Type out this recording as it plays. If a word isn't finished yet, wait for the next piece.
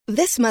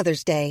This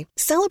Mother's Day,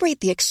 celebrate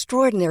the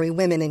extraordinary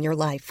women in your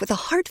life with a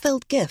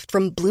heartfelt gift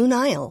from Blue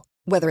Nile.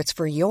 Whether it's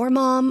for your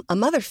mom, a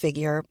mother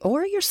figure,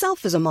 or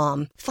yourself as a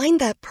mom, find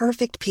that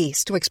perfect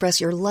piece to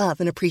express your love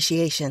and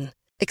appreciation.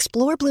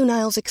 Explore Blue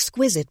Nile's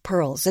exquisite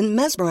pearls and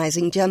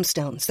mesmerizing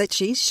gemstones that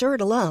she's sure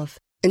to love.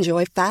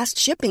 Enjoy fast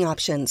shipping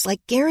options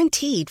like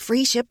guaranteed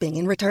free shipping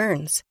and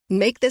returns.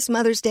 Make this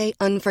Mother's Day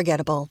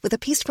unforgettable with a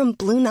piece from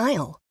Blue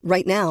Nile.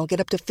 Right now, get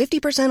up to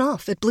 50%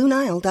 off at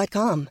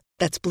BlueNile.com.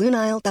 That's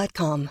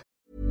BlueNile.com.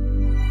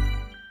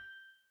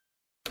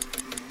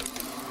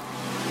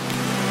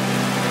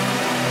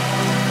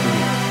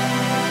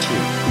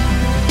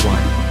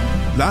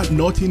 That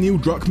naughty Neil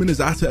Druckmann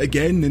is at it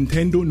again.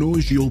 Nintendo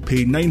knows you'll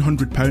pay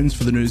 £900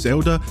 for the new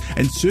Zelda,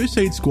 and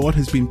Suicide Squad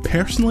has been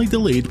personally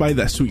delayed by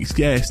this week's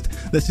guest.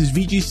 This is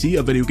VGC,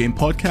 a video game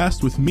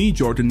podcast with me,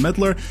 Jordan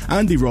Midler,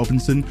 Andy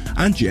Robinson,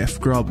 and Jeff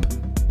Grubb.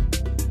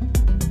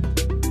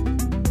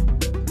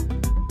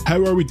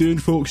 How are we doing,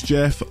 folks?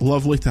 Jeff,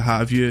 lovely to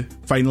have you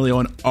finally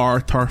on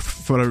our turf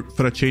for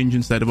a change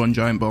instead of on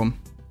Giant Bomb.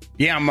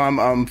 Yeah,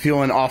 I'm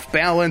feeling off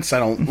balance. I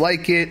don't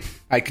like it.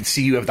 I can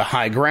see you have the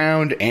high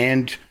ground,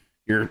 and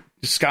you're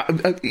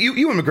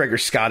you and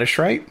McGregor's Scottish,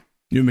 right?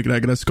 You and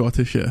McGregor is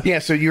Scottish, yeah. Yeah,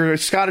 so you're a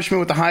Scottishman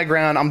with the high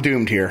ground. I'm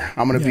doomed here.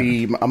 I'm gonna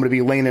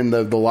be laying in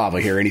the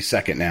lava here any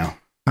second now.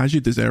 As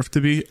you deserve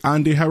to be.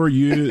 Andy, how are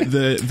you?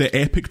 The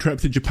epic trip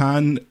to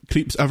Japan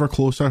creeps ever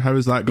closer. How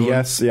is that going?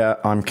 Yes, yeah.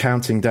 I'm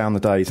counting down the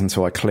days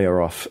until I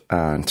clear off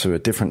to a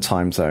different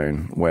time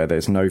zone where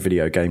there's no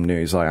video game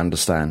news I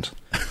understand.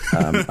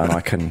 And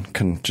I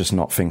can just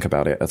not think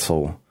about it at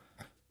all.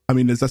 I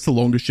mean, is this the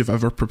longest you've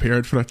ever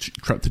prepared for a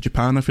trip to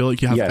Japan? I feel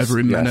like you have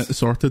every minute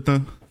sorted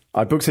now.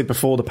 I booked it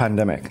before the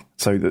pandemic.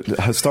 So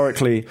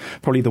historically,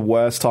 probably the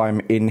worst time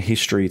in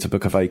history to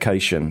book a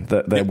vacation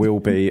that there will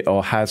be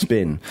or has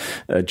been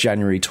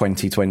January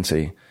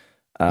 2020.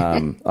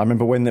 I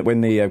remember when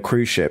the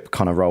cruise ship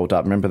kind of rolled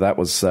up. Remember that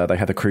was they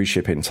had a cruise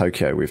ship in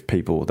Tokyo with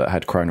people that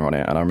had corona on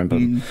it. And I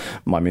remember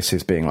my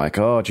missus being like,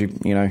 oh, do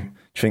you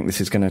think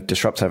this is going to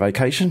disrupt our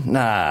vacation?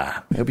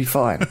 Nah, it'll be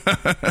fine.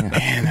 Yeah.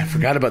 Man, I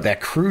forgot about that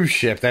cruise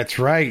ship. That's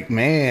right,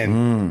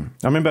 man.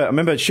 I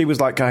remember she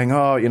was like going,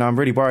 oh, I'm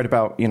really worried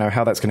about,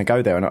 how that's going to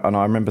go there. And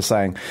I remember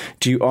saying,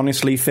 do you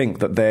honestly think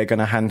that they're going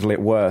to handle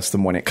it worse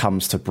than when it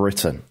comes to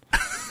Britain?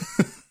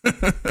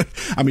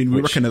 I mean,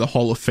 we were kind of the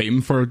Hall of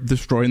Fame for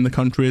destroying the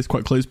country as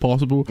quickly as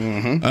possible.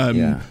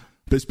 Yeah.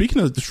 But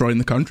speaking of destroying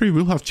the country,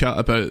 we'll have chat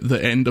about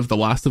the end of the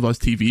Last of Us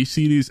TV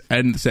series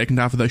in the second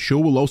half of the show.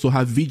 We'll also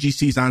have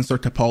VGC's answer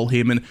to Paul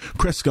Heyman,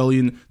 Chris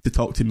Scullion to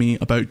talk to me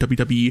about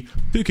WWE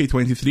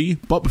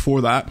 2K23. But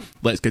before that,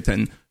 let's get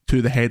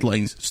into the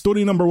headlines.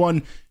 Story number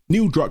one,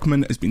 Neil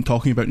Druckmann has been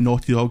talking about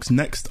Naughty Dog's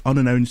next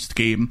unannounced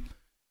game.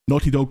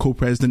 Naughty Dog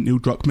co-president Neil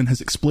Druckmann has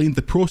explained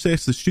the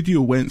process the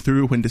studio went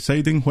through when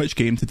deciding which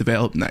game to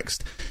develop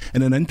next.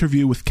 In an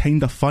interview with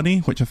Kinda Funny,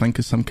 which I think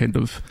is some kind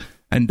of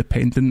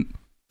independent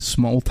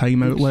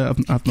small-time outlet.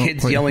 I've not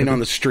Kids yelling on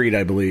the street,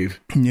 I believe.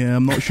 Yeah,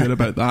 I'm not sure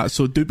about that,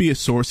 so do be a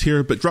source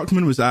here. But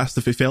Druckmann was asked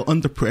if he felt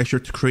under pressure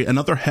to create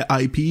another hit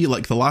IP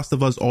like The Last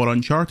of Us or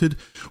Uncharted,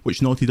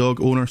 which Naughty Dog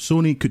owner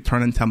Sony could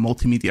turn into a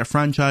multimedia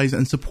franchise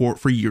and support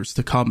for years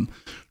to come.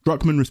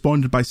 Druckmann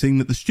responded by saying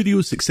that the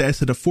studio's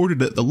success had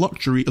afforded it the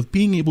luxury of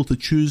being able to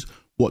choose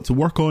what to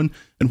work on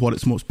and what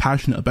it's most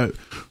passionate about.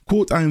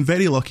 Quote, I am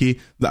very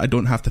lucky that I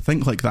don't have to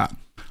think like that.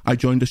 I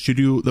joined a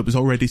studio that was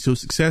already so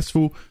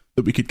successful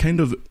that we could kind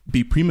of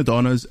be prima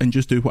donnas and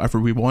just do whatever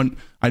we want.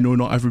 I know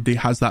not everybody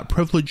has that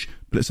privilege,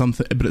 but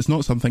it's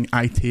not something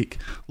I take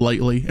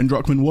lightly. And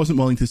Druckmann wasn't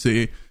willing to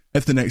say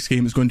if the next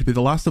game is going to be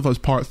The Last of Us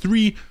Part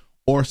 3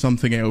 or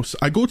something else.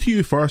 I go to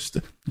you first,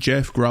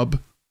 Jeff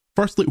Grubb.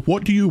 Firstly,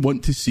 what do you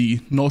want to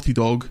see Naughty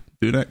Dog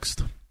do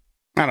next?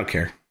 I don't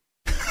care.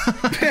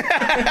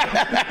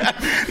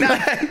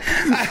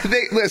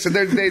 Listen,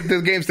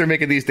 the games they're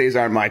making these days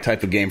aren't my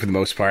type of game for the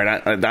most part.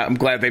 I'm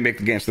glad they make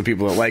the games for the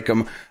people that like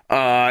them.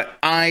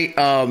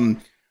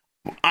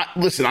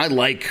 Listen, I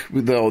like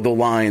the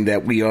line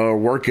that we are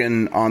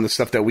working on the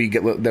stuff that we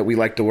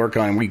like to work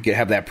on, and we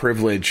have that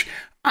privilege.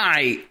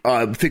 I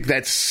think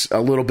that's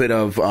a little bit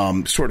of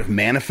sort of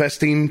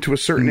manifesting to a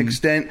certain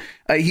extent.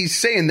 He's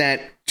saying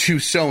that to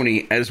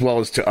Sony as well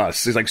as to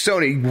us. He's like,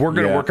 Sony, we're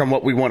going to work on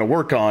what we want to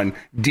work on.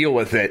 Deal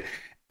with it.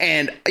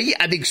 And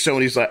I think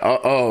Sony's like,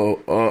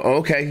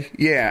 okay.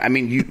 Yeah. I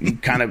mean, you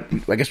kind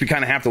of, I guess we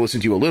kind of have to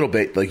listen to you a little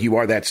bit. Like, you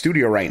are that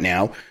studio right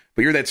now,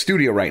 but you're that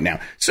studio right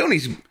now.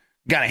 Sony's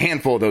got a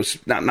handful of those,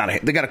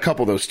 they got a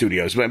couple of those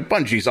studios, but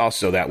Bungie's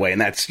also that way. And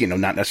that's,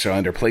 not necessarily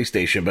under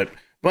PlayStation, but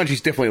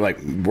Bungie's definitely like,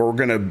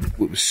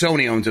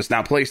 Sony owns us,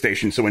 not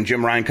PlayStation. So when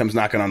Jim Ryan comes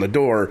knocking on the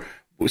door,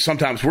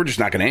 sometimes we're just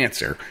not going to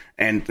answer.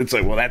 And it's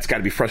like, well, that's got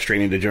to be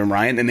frustrating to Jim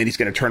Ryan. And then he's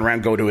going to turn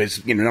around, go to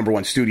his number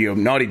one studio,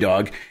 Naughty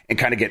Dog, and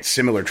kind of get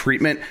similar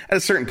treatment. At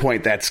a certain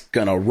point, that's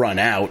going to run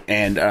out.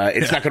 And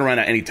it's not going to run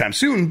out anytime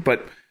soon.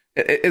 But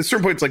at a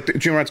certain point, it's like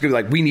Jim Ryan's going to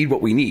be like, we need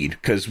what we need.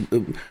 Because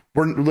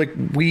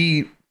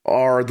we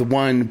are the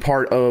one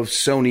part of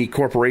Sony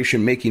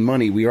Corporation making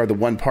money. We are the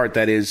one part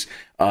that is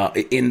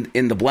in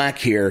the black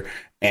here.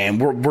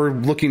 and we're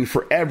looking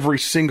for every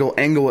single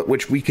angle at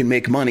which we can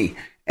make money.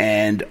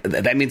 And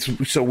that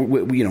means, so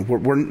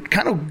we're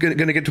kind of going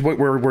to get to the point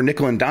where we're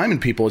nickel and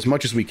diming people as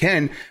much as we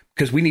can,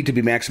 because we need to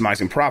be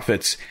maximizing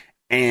profits.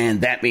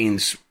 And that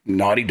means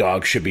Naughty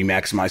Dog should be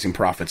maximizing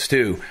profits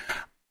too.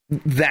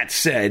 That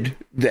said,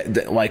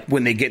 that like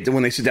when they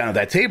sit down at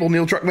that table,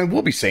 Neil Druckmann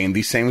will be saying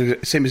these same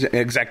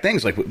exact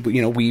things. Like,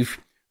 we've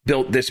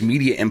built this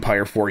media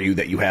empire for you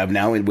that you have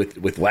now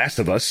with Last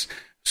of Us.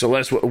 So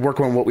let's work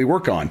on what we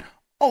work on.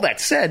 All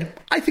that said,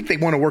 I think they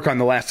want to work on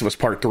The Last of Us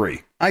Part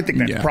 3. I think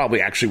that's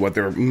probably actually what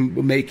they're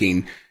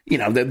making.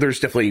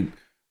 There's definitely,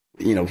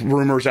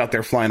 rumors out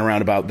there flying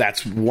around about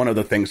that's one of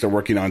the things they're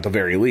working on at the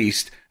very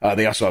least.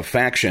 They also have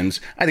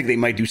factions. I think they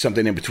might do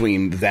something in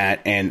between that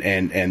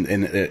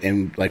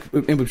and like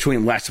in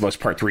between Last of Us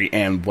Part 3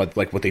 and what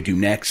they do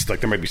next.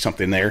 Like, there might be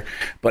something there.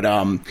 But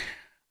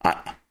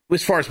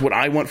as far as what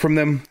I want from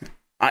them,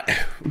 I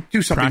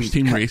do something. Crash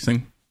Team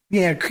Racing.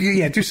 Yeah,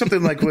 do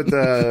something like with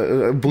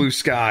Blue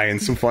Sky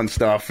and some fun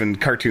stuff and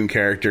cartoon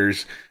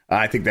characters.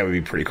 I think that would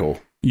be pretty cool.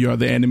 You are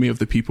the enemy of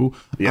the people.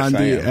 Yes,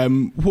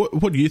 Andy,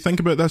 what do you think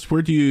about this?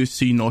 Where do you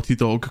see Naughty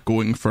Dog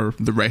going for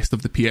the rest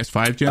of the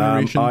PS5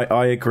 generation?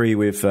 I agree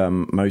with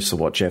most of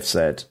what Jeff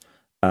said.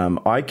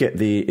 I get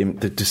the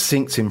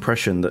distinct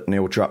impression that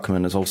Neil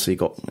Druckmann has obviously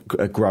got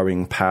a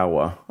growing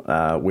power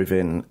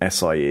within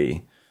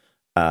SIE.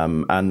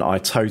 And I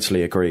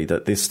totally agree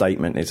that this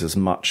statement is as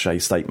much a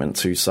statement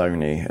to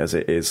Sony as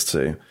it is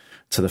to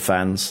the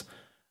fans.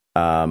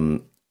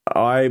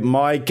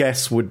 My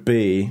guess would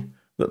be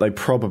that they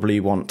probably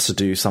want to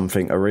do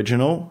something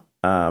original,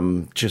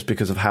 just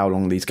because of how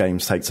long these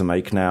games take to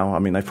make now. I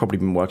mean, they've probably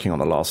been working on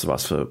The Last of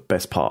Us for the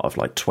best part of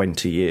like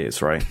 20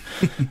 years, right?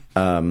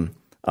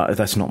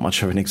 That's not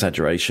much of an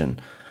exaggeration.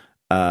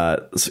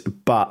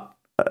 But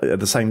at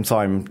the same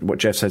time, what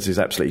Jeff says is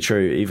absolutely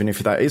true. Even if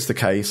that is the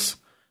case,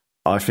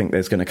 I think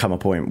there's going to come a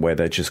point where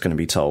they're just going to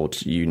be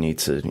told, you need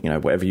to,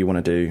 whatever you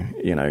want to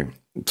do,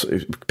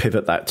 to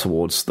pivot that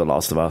towards The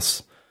Last of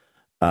Us.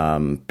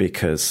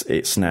 Because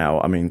it's now,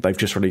 I mean, they've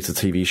just released a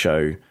TV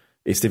show.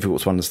 It's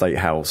difficult to understate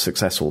how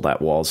successful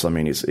that was. I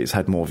mean, it's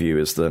had more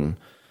viewers than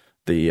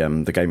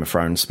the Game of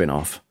Thrones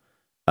spin-off.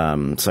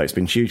 So it's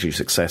been hugely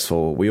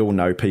successful. We all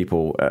know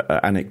people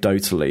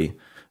anecdotally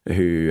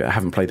who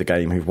haven't played the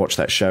game, who've watched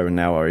that show and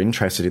now are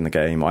interested in the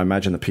game. I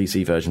imagine the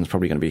PC version is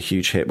probably going to be a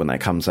huge hit when that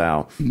comes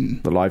out.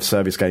 The live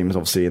service game is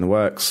obviously in the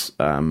works,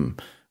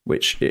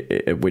 which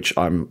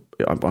I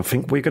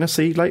think we're going to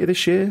see later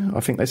this year. I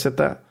think they said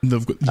that.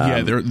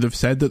 They've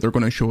said that they're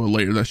going to show it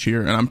later this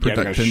year, and I'm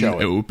predicting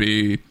it will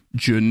be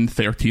June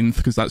 13th,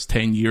 because that's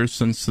 10 years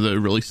since the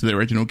release of the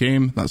original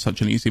game. That's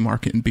such an easy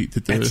marketing beat to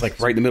do. It's like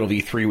right in the middle of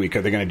E3 week.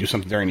 Are they going to do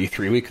something during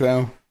E3 week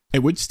though? It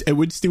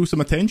would steal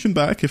some attention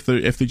back if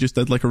they just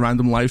did like a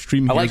random live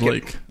stream. Here's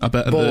like a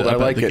bit of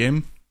the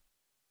game.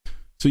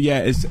 So yeah,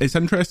 it's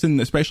interesting,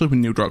 especially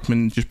when Neil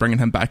Druckmann, just bringing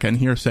him back in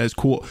here, says,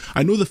 quote,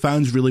 "I know the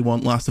fans really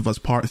want Last of Us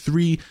Part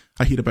 3.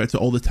 I hear about it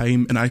all the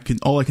time, and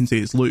all I can say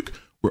is, look,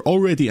 we're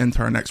already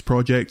into our next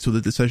project, so the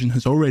decision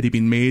has already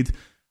been made.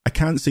 I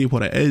can't say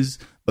what it is,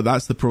 but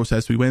that's the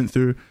process we went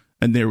through,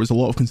 and there was a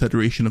lot of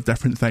consideration of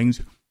different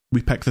things.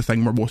 We picked the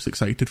thing we're most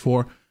excited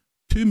for."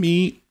 To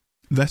me,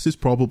 this is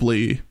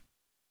probably...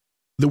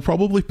 They'll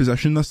probably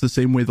position this the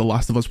same way The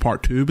Last of Us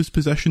Part 2 was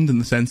positioned, in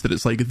the sense that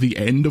it's like the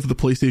end of the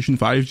PlayStation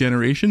 5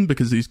 generation,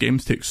 because these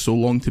games take so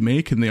long to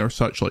make and they are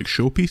such like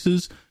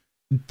showpieces.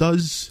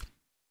 Does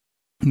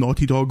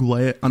Naughty Dog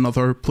let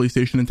another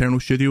PlayStation internal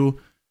studio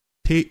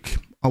take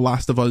a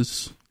Last of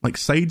Us like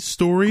side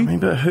story? I mean,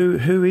 but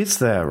who is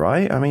there,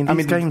 right? I mean,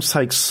 these games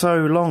take so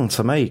long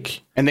to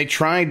make. And they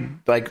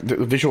tried, like,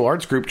 the Visual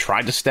Arts Group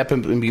tried to step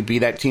in and be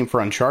that team for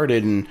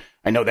Uncharted, and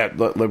I know that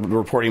the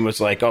reporting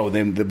was like, oh,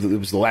 then it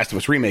was the Last of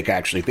Us remake.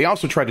 Actually, they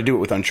also tried to do it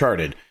with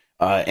Uncharted,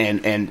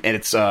 and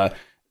it's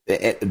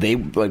they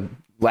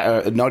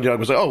like Naughty Dog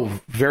was like, oh,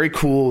 very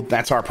cool,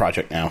 that's our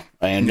project now,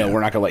 and no, we're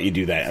not going to let you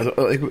do that.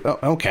 Like,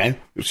 okay,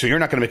 so you're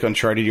not going to make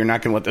Uncharted, you're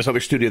not going to let this other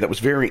studio that was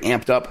very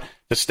amped up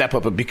to step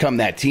up and become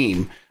that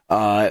team. You're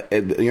not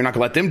going to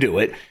let them do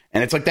it,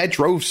 and it's like that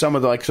drove some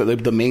of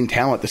the main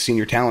talent, the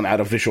senior talent, out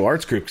of Visual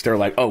Arts Groups. They're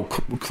like, oh,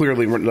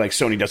 clearly, like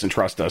Sony doesn't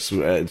trust us,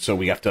 so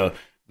we have to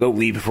go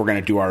leave if we're going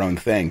to do our own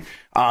thing.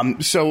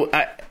 So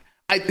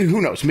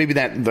who knows? Maybe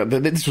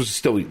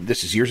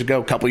this is years ago,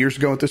 a couple years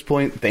ago at this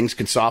point. Things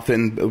could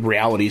soften,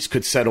 realities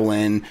could settle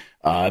in.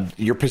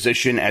 Your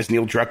position as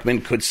Neil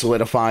Druckmann could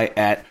solidify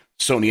at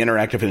Sony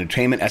Interactive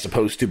Entertainment as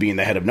opposed to being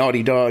the head of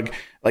Naughty Dog.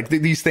 Like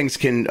these things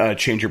can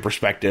change your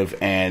perspective,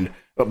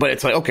 but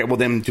it's like, okay, well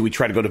then do we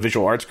try to go to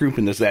Visual Arts Group,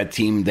 and does that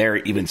team there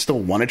even still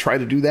want to try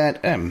to do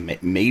that?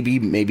 Maybe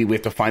we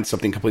have to find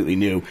something completely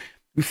new.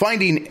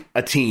 Finding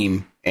a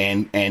team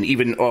and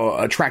even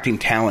attracting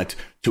talent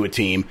to a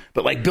team,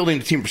 but like building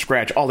a team from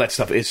scratch, all that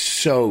stuff is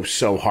so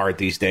hard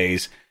these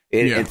days.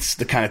 It's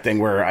the kind of thing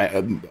where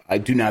I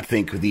do not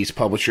think these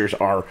publishers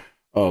are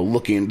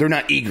they're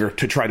not eager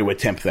to try to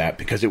attempt that,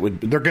 because they're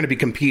going to be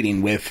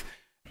competing with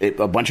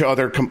a bunch of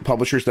other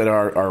publishers that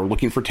are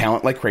looking for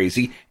talent like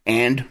crazy,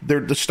 and they're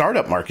the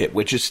startup market,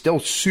 which is still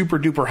super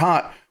duper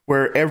hot,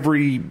 where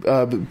every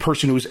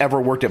person who's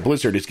ever worked at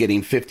Blizzard is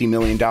getting $50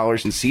 million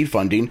in seed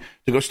funding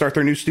to go start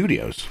their new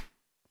studios.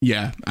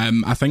 Yeah,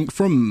 I think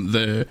from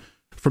the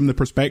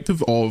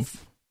perspective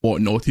of what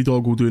Naughty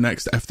Dog will do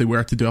next if they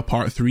were to do a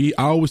part 3,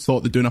 I always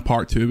thought that doing a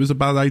part 2 was a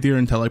bad idea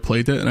until I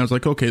played it, and I was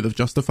like, okay, they've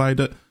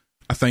justified it.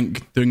 I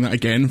think doing that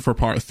again for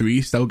part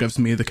 3 still gives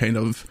me the kind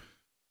of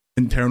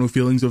internal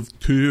feelings of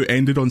 2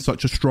 ended on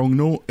such a strong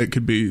note. It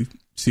could be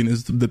seen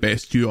as the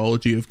best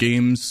duology of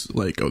games,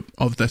 like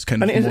of this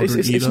kind of modern era.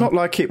 It's not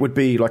like it would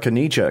be like a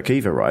knee-jerk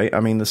either, right? I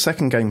mean, the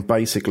second game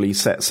basically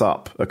sets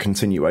up a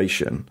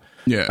continuation.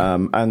 Yeah.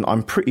 And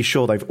I'm pretty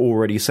sure they've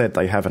already said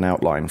they have an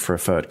outline for a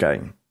third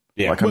game.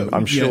 Yeah. Like,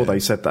 I'm sure they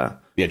said that.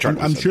 Yeah,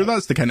 I'm sure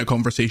that's the kind of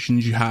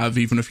conversations you have,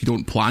 even if you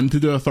don't plan to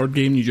do a third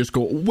game. You just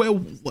go, well,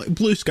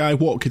 blue sky,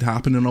 what could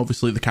happen? And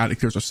obviously the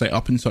characters are set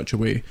up in such a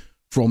way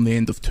from the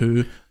end of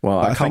 2. Well,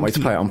 I can't wait to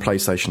play it on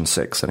PlayStation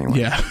 6 anyway.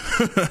 Yeah.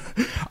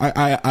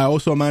 I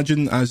also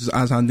imagine, as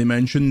Andy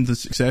mentioned, the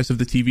success of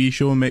the TV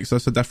show makes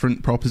this a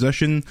different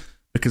proposition,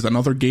 because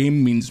another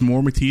game means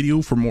more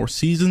material for more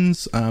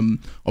seasons.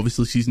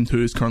 Obviously, Season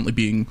 2 is currently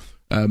being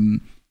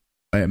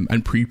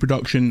in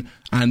pre-production,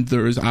 and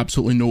there is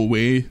absolutely no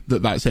way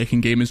that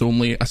second game is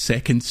only a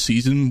second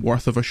season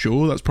worth of a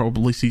show. That's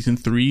probably Season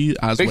 3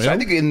 as well. I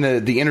think in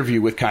the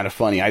interview with Kind of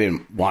Funny, I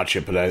didn't watch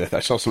it, but I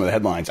saw some of the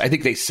headlines. I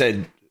think they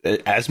said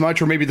as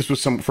much, or maybe this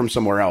was from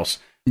somewhere else.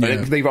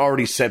 But they've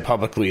already said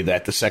publicly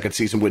that the second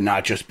season would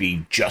not just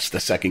be just the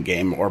second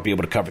game, or be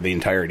able to cover the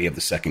entirety of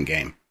the second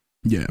game.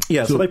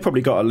 Yeah. So they've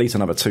probably got at least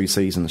another 2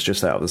 seasons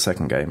just out of the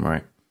second game,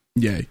 right?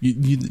 Yeah,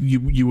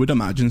 you would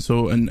imagine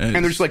so, and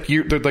there's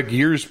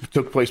years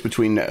took place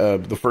between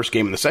the first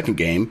game and the second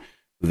game.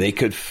 They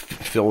could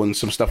fill in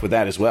some stuff with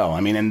that as well.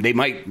 I mean, and they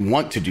might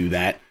want to do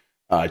that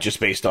just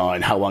based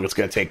on how long it's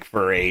going to take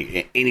for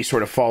any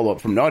sort of follow up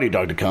from Naughty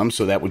Dog to come.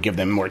 So that would give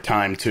them more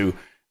time to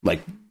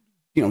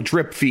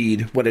drip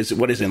feed what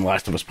is in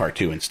Last of Us Part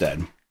 2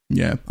 instead.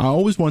 Yeah, I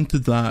always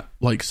wanted that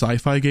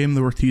sci-fi game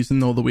they were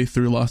teasing all the way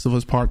through Last of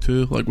Us Part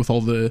 2, with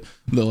all the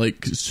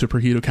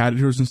superhero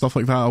characters and stuff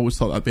like that. I always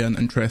thought that'd be an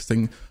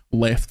interesting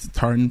left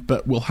turn,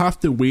 but we'll have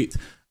to wait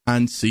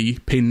and see.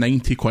 Pay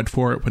 90 quid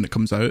for it when it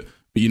comes out,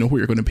 but you know what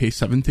you're going to pay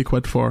 70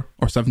 quid for,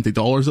 or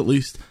 $70 at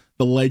least?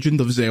 The Legend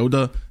of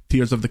Zelda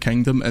Tears of the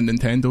Kingdom, and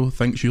Nintendo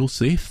thinks you'll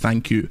say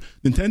thank you.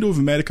 Nintendo of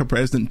America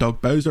President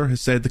Doug Bowser has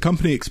said the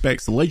company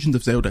expects The Legend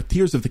of Zelda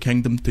Tears of the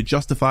Kingdom to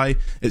justify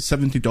its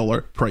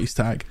 $70 price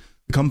tag.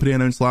 The company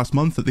announced last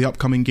month that the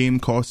upcoming game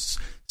costs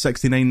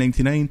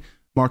 $69.99,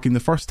 marking the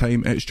first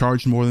time it's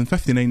charged more than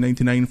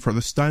 $59.99 for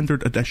the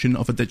standard edition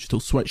of a digital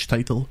Switch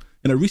title.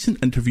 In a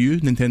recent interview,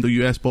 Nintendo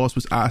US boss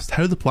was asked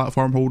how the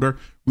platform holder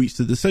reached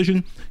the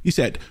decision. He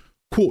said,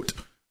 quote,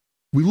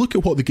 "We look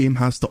at what the game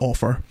has to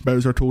offer,"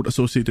 Bowser told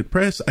Associated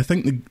Press. I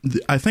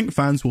think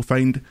fans will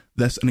find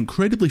this an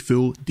incredibly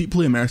full,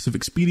 deeply immersive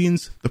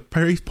experience. The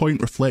price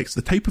point reflects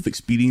the type of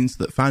experience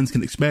that fans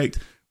can expect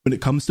when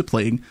it comes to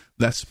playing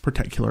this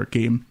particular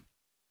game.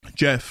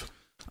 Jeff,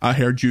 I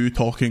heard you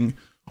talking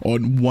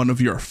on one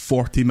of your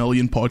 40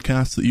 million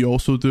podcasts that you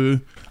also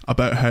do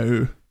about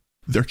how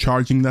they're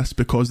charging this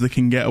because they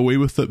can get away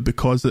with it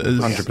because it is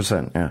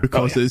 100%, yeah.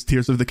 Because it is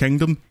Tears of the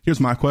Kingdom. Here's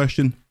my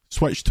question.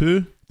 Switch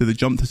 2, did they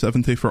jump to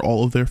 70 for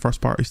all of their first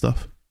party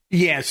stuff?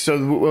 Yeah, so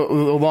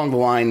along the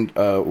line,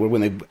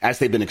 as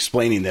they've been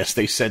explaining this,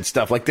 they said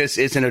stuff like, this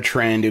isn't a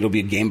trend, it'll be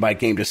a game by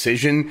game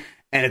decision.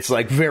 And it's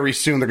like very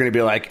soon they're going to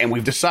be like, and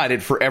we've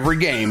decided for every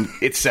game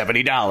it's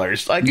 $70.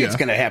 It's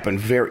going to happen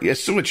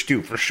Switch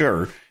 2 for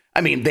sure. I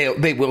mean,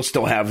 they will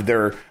still have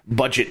their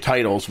budget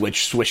titles,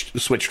 which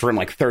switched from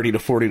 30 to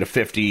 40 to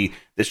 50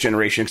 this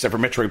generation, except for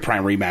Metroid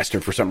Prime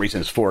Remastered for some reason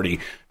is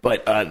 40.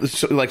 But like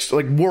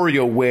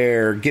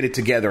WarioWare, Get It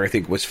Together, I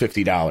think was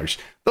 $50.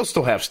 They'll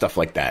still have stuff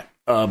like that,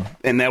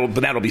 and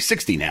that'll be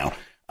 60 now.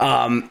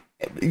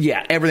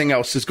 Yeah, everything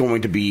else is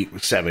going to be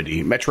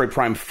 70. Metroid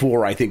Prime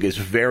 4, I think, is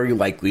very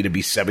likely to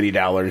be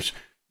 $70,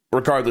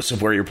 regardless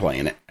of where you're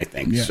playing it, I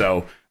think. Yeah.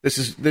 So this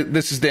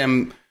is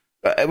them.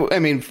 I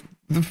mean,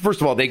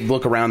 first of all, they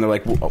look around, they're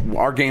like, well,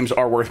 our games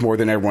are worth more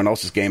than everyone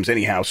else's games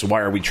anyhow, so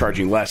why are we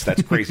charging less?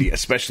 That's crazy,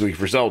 especially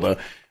for Zelda.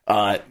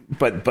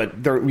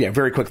 But they're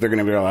very quickly they're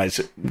going to realize,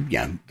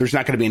 there's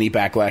not going to be any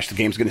backlash. The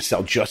game's going to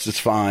sell just as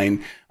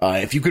fine.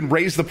 If you can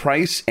raise the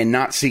price and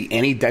not see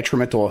any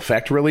detrimental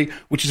effect, really,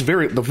 which is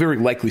the very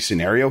likely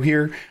scenario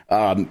here,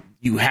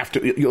 you have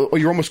to.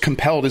 You're almost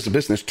compelled as a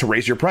business to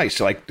raise your price.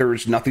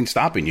 There's nothing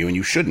stopping you, and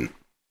you shouldn't.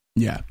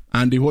 Yeah,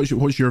 Andy, what's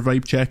your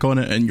vibe check on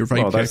it, and your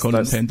vibe check on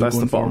Nintendo that's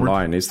going the bottom forward?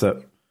 line is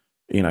that,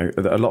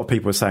 a lot of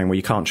people are saying, well,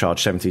 you can't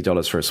charge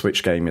 $70 for a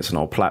Switch game. It's an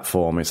old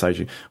platform. It's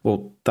aging.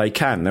 Well, they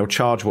can. They'll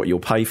charge what you'll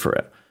pay for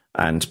it.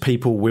 And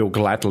people will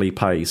gladly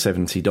pay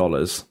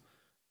 $70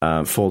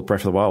 for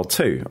Breath of the Wild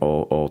 2,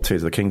 or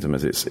Tears of the Kingdom,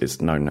 as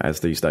it's known as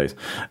these days.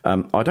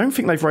 I don't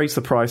think they've raised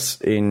the price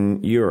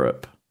in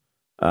Europe.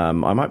 I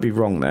might be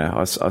wrong there.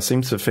 I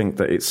seem to think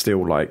that it's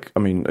still like, I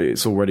mean,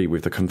 it's already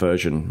with the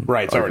conversion.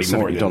 Right, it's already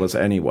more $70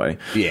 anyway.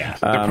 Yeah,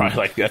 they're probably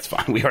like, that's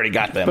fine. We already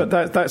got them.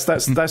 But that's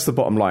the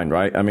bottom line,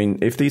 right? I mean,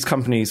 if these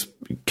companies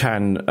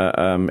can,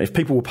 if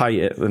people will pay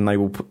it, then they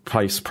will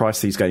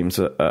price these games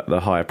at the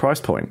higher price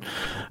point.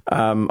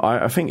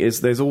 I think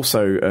there's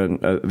also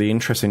the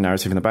interesting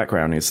narrative in the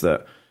background is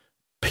that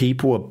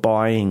people are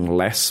buying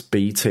less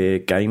B-tier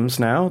games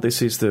now.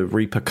 This is the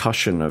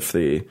repercussion of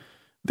the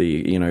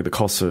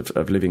cost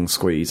of living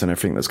squeeze and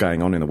everything that's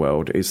going on in the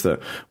world, is that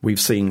we've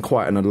seen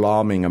quite an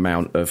alarming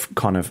amount of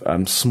kind of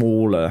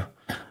smaller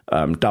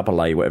AA,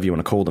 whatever you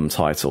want to call them,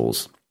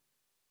 titles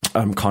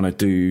kind of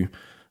do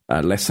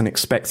less than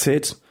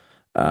expected.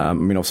 I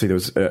mean, obviously there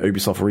was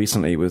Ubisoft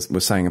recently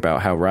was saying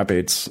about how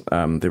Rabbids,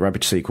 the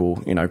Rabbids sequel,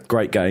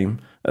 great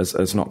game,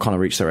 has not kind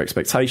of reached their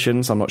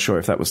expectations. I'm not sure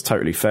if that was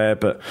totally fair,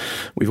 but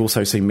we've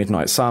also seen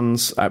Midnight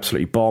Suns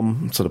absolutely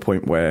bomb to the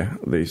point where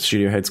the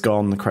studio head's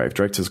gone, the creative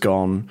director's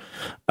gone,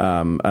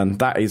 and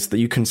that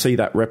you can see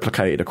that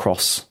replicated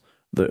across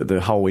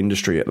the whole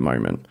industry at the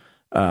moment.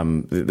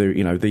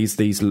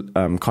 These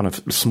kind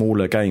of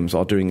smaller games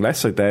are doing less,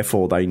 so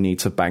therefore they need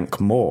to bank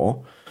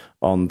more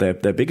on their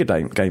bigger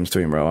games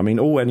doing well. I mean,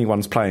 all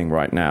anyone's playing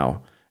right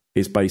now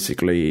is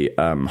basically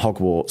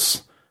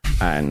Hogwarts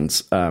and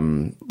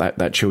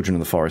that Children of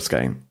the Forest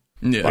game.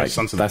 Yeah, like,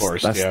 Sons of the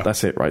Forest.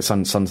 That's it, right?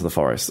 Sons of the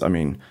Forest. I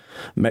mean,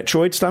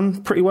 Metroid's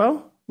done pretty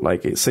well.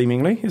 Like, it's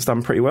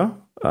done pretty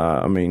well.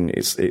 I mean,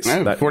 it's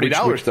that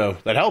 $40 though.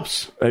 That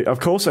helps, of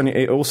course, and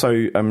it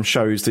also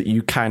shows that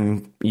you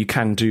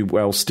can do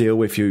well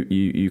still if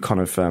you kind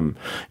of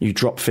you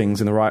drop things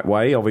in the right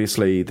way.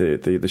 Obviously,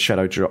 the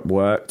shadow drop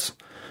worked.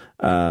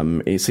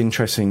 It's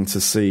interesting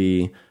to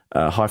see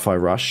Hi-Fi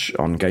Rush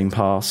on Game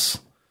Pass.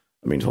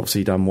 I mean, it's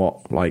obviously done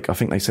what? Like, I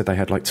think they said they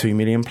had like 2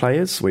 million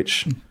players,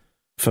 which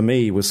for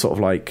me was sort of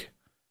like,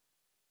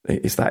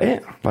 is that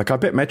it? Like, I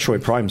bet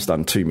Metroid Prime's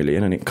done 2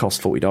 million and it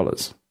cost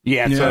 $40.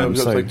 Yeah, so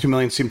like 2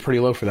 million seemed pretty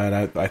low for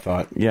that, I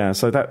thought. Yeah,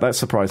 so that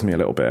surprised me a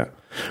little bit.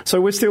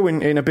 So we're still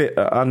in a bit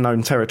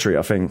unknown territory,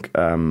 I think.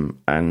 And,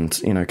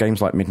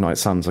 games like Midnight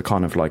Suns are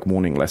kind of like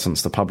warning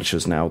lessons to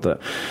publishers now that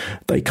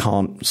they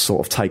can't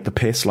sort of take the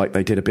piss like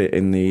they did a bit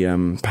in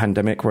the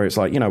pandemic, where it's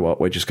like, you know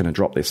what, we're just going to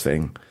drop this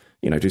thing,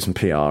 do some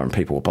PR and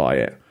people will buy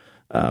it.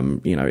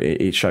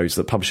 It shows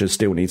that publishers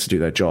still need to do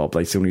their job.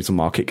 They still need to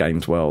market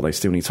games well. They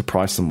still need to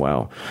price them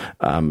well.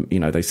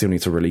 They still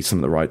need to release them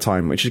at the right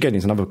time, which again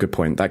is another good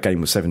point. That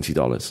game was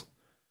 $70,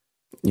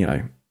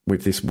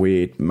 with this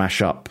weird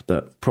mashup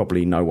that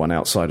probably no one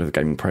outside of the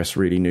gaming press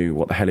really knew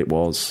what the hell it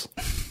was.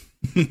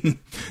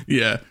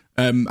 Yeah.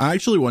 I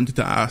actually wanted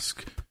to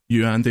ask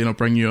you, Andy, and I'll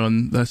bring you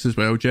on this as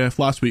well, Jeff.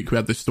 Last week we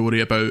had this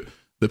story about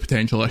the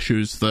potential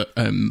issues that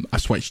a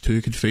Switch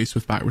 2 could face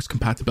with backwards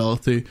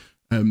compatibility,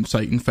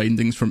 citing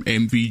findings from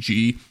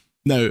MVG.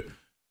 Now,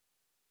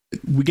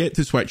 we get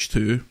to Switch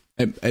 2.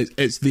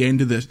 It's the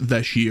end of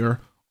this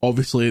year.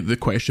 Obviously, the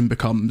question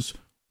becomes,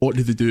 what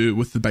do they do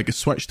with the biggest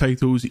Switch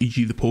titles,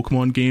 e.g. the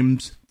Pokemon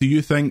games? Do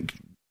you think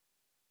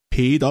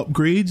paid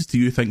upgrades? Do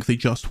you think they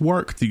just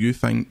work? Do you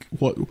think...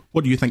 What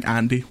do you think,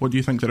 Andy? What do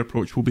you think their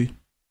approach will be?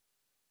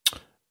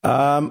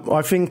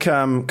 I think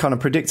kind of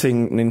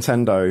predicting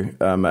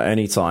Nintendo at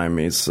any time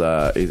is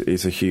a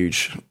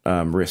huge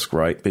risk,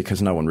 right?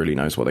 Because no one really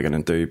knows what they're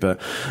going to do.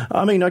 But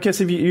I mean, I guess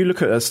if you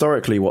look at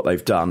historically what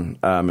they've done,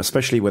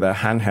 especially with their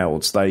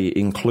handhelds, they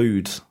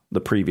include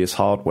the previous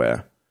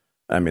hardware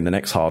in the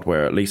next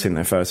hardware, at least in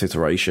their first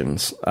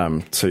iterations,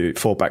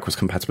 for backwards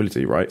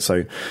compatibility, right?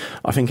 So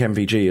I think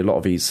MVG, a lot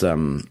of his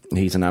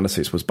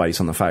analysis was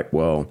based on the fact,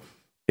 well,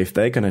 if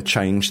they're going to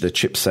change the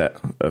chipset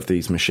of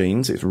these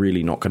machines, it's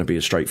really not going to be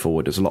as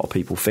straightforward as a lot of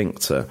people think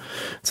to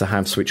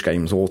have Switch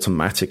games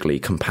automatically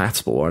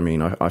compatible. I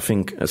mean, I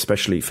think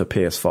especially for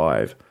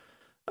PS5,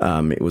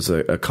 it was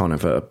a kind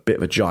of a bit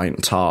of a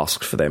giant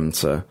task for them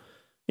to,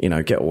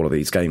 get all of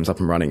these games up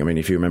and running. I mean,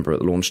 if you remember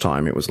at launch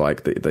time, it was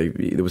like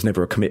there was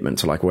never a commitment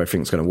to like where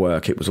everything's going to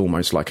work. It was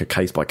almost like a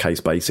case by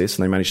case basis,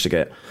 and they managed to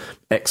get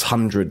X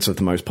hundreds of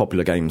the most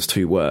popular games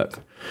to work.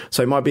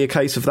 So it might be a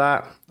case of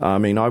that. I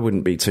mean, I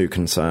wouldn't be too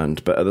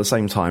concerned, but at the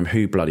same time,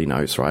 who bloody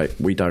knows, right?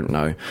 We don't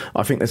know.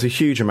 I think there's a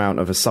huge amount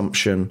of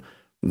assumption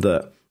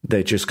that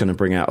they're just going to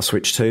bring out a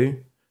Switch 2,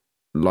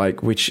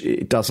 which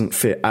it doesn't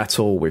fit at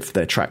all with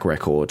their track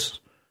record.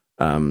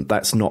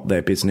 That's not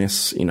their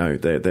business.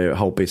 Their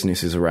whole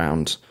business is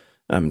around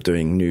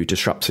doing new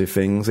disruptive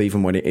things,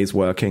 even when it is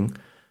working.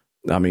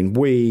 I mean,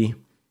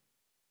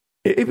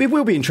 it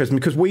will be interesting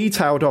because Wii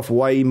tailed off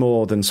way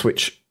more than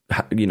Switch,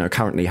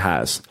 currently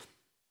has.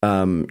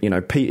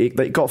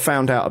 They got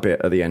found out a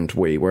bit at the end,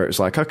 Wii, where it was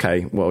like,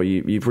 okay, well,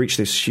 you've reached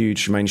this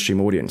huge mainstream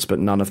audience, but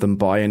none of them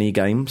buy any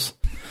games.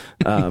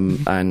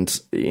 And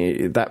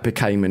that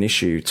became an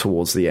issue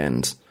towards the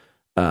end.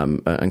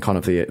 And kind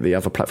of the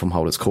other platform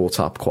holders caught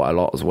up quite a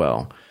lot as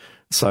well.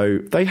 So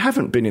they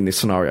haven't been in this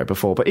scenario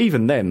before, but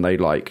even then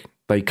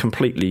they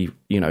completely,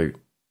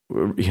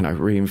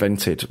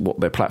 reinvented what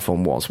their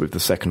platform was with the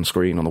second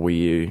screen on the Wii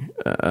U,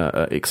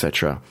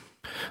 etc.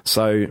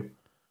 So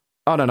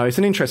I don't know. It's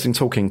an interesting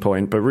talking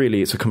point, but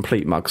really it's a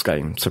complete mug's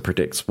game to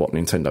predict what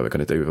Nintendo are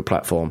going to do with a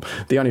platform.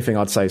 The only thing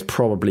I'd say is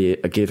probably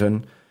a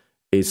given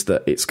is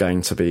that it's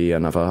going to be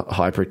another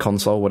hybrid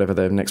console, whatever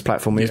their next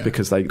platform is,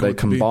 because they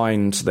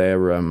combined their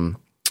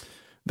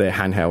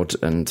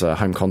handheld and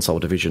home console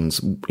divisions,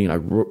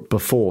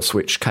 before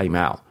Switch came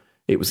out.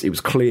 It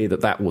was clear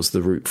that was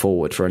the route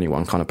forward for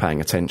anyone kind of paying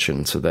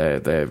attention to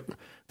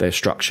their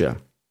structure.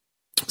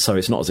 So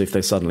it's not as if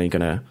they're suddenly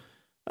going to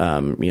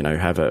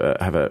have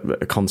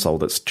a console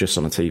that's just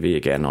on a TV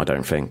again, I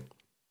don't think.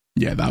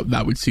 Yeah,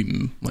 that would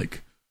seem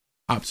like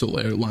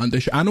absolutely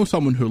outlandish. I know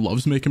someone who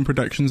loves making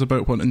predictions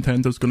about what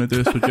Nintendo's going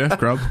to do, so Jeff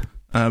Grubb,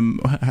 how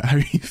are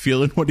you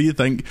feeling? What do you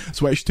think?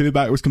 Switch 2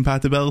 backwards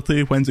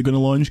compatibility, when's it going to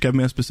launch? Give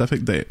me a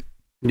specific date.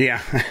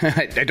 Yeah,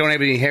 I don't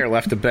have any hair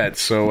left to bet,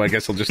 so I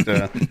guess I'll just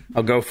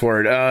I'll go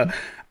for it.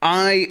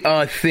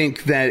 I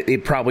think that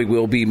it probably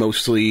will be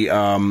mostly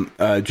I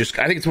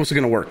think it's mostly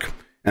going to work.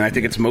 And I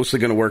think it's mostly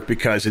going to work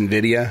because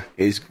NVIDIA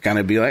is going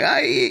to be like,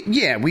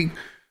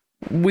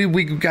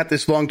 we got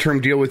this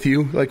long-term deal with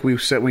you. Like we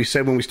said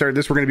when we started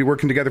this, we're going to be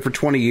working together for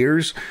 20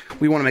 years.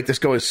 We want to make this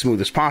go as smooth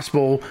as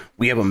possible.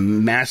 We have a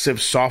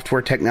massive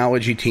software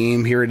technology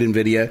team here at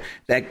NVIDIA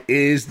that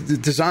is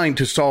designed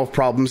to solve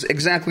problems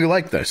exactly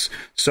like this.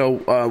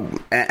 So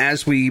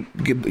as we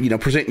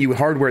present you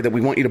hardware that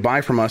we want you to buy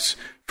from us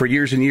for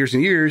years and years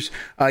and years,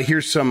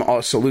 here's some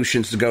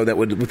solutions to go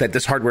that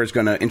this hardware is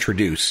going to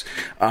introduce.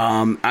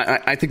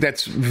 I think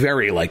that's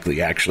very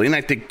likely, actually, and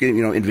I think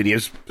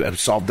NVIDIA's have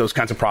solved those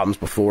kinds of problems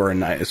before,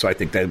 and so I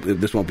think that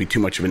this won't be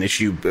too much of an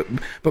issue.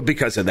 But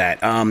because of that,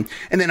 and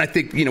then I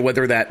think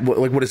whether that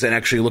what does that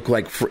actually look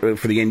like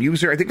for the end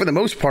user? I think for the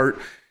most part.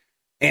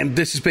 And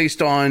this is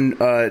based on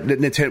what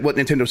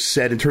Nintendo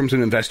said in terms of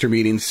investor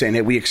meetings, saying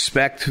that we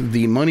expect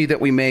the money that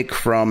we make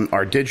from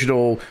our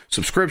digital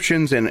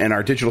subscriptions and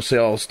our digital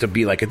sales to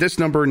be like at this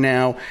number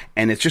now,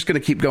 and it's just going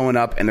to keep going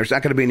up, and there's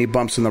not going to be any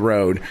bumps in the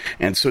road.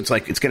 And so it's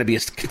going to be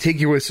as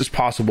contiguous as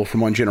possible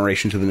from one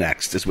generation to the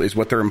next, is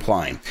what they're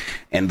implying.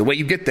 And the way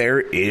you get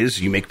there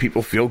is you make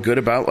people feel good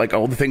about like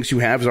all the things you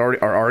have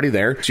are already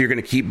there. So you're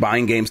going to keep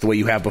buying games the way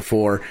you have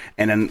before,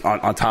 and then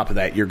on top of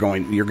that, you're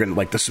going to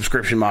like the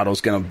subscription model is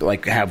going to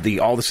like have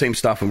all the same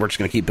stuff, and we're just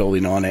going to keep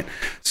building on it.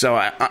 So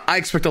I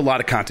expect a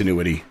lot of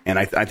continuity, and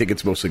I think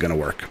it's mostly going to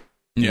work.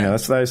 Yeah,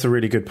 that's a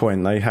really good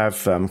point. They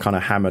have kind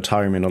of hammered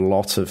home in a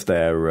lot of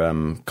their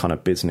kind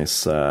of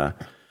business kind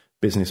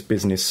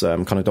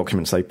of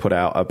documents they put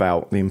out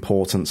about the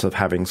importance of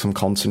having some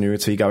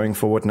continuity going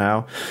forward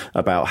now,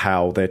 about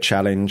how their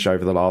challenge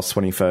over the last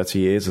 20, 30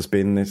 years has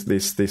been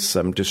this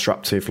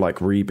disruptive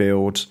like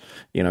rebuild,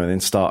 and then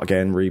start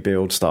again,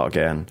 rebuild, start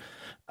again.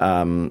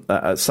 So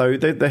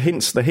the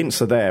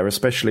hints are there,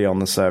 especially on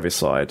the service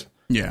side.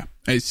 Yeah,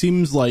 it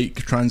seems like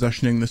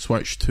transitioning the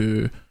Switch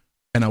to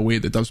in a way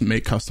that doesn't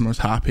make customers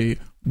happy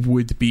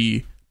would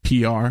be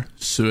PR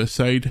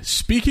suicide.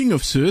 Speaking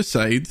of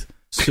suicide,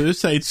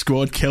 Suicide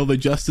Squad Kill the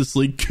Justice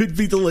League could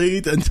be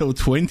delayed until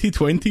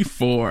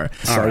 2024.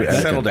 All right,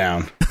 settle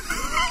down.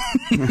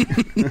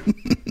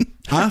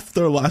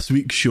 After last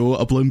week's show,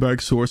 a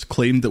Bloomberg source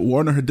claimed that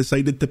Warner had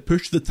decided to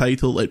push the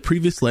title it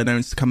previously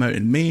announced to come out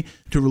in May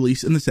to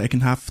release in the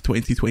second half of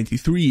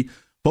 2023.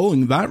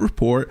 Following that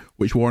report,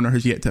 which Warner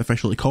has yet to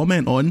officially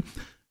comment on,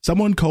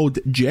 someone called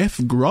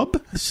Jeff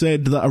Grubb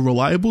said that a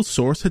reliable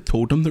source had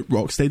told him that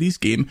Rocksteady's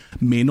game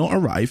may not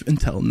arrive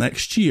until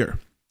next year.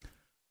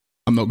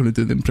 I'm not going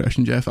to do the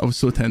impression, Jeff. I was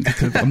so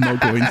tentative. I'm not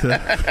going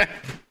to.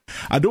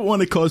 I don't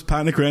want to cause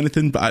panic or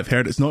anything, but I've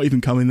heard it's not even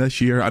coming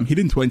this year. I'm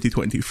hearing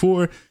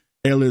 2024.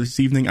 Earlier this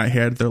evening, I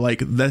heard they're like,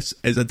 this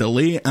is a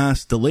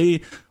delay-ass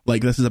delay.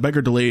 Like, this is a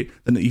bigger delay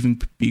than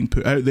even being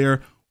put out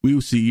there.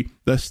 We'll see.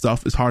 This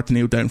stuff is hard to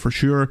nail down for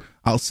sure.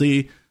 I'll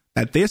say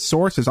that this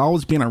source has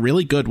always been a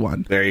really good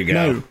one. There you go.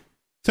 Now,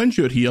 since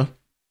you're here,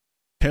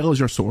 tell us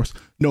your source.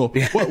 No,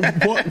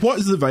 what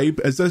is the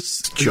vibe? Is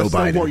this Joe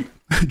Biden?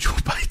 Joe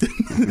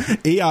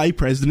Biden. AI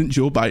President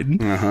Joe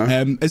Biden.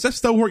 Uh-huh. Is this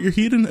still what you're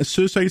hearing? Is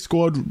Suicide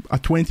Squad a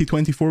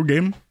 2024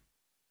 game?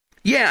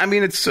 Yeah, I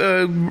mean, it's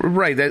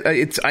right.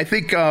 I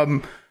think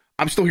I'm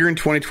still here in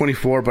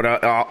 2024,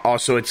 but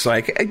also it's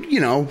like,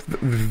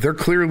 they're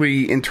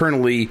clearly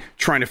internally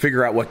trying to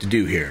figure out what to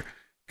do here.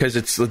 Because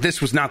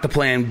this was not the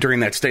plan during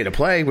that state of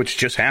play, which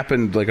just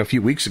happened like a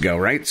few weeks ago,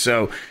 right?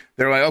 So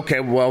they're like, okay,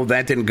 well,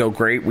 that didn't go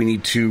great. We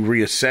need to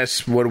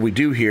reassess what do we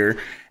do here.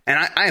 And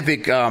I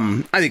think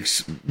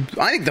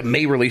the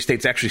May release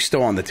date's actually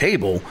still on the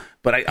table,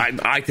 but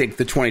I think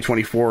the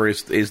 2024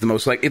 is the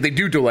most like. If they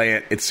do delay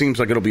it, it seems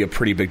like it'll be a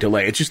pretty big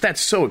delay. It's just that's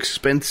so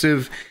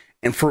expensive,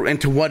 and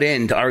to what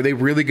end are they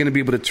really going to be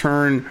able to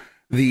turn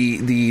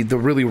the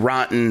really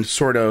rotten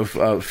sort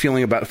of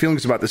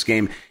feelings about this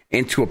game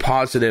into a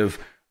positive?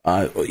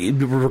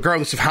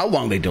 Regardless of how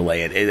long they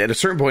delay it, at a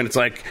certain point, it's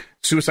like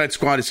Suicide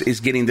Squad is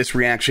getting this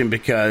reaction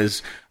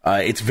because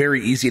it's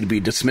very easy to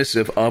be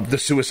dismissive of the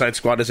Suicide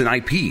Squad as an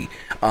IP.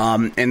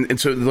 And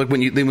so like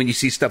when you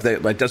see stuff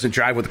that like doesn't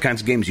drive with the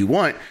kinds of games you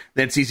want,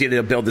 then it's easy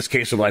to build this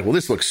case of like, well,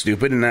 this looks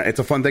stupid and it's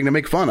a fun thing to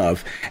make fun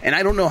of. And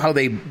I don't know how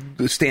they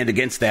stand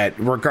against that,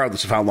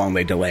 regardless of how long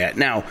they delay it.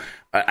 Now,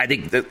 I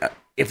think that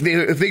if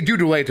they do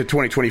delay it to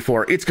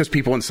 2024, it's because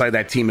people inside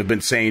that team have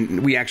been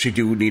saying we actually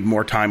do need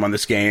more time on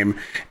this game,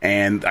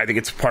 and I think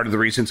it's part of the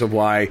reasons of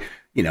why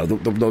the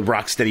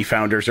Rocksteady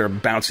founders are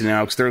bouncing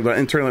out, because they're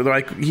internally they're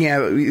like,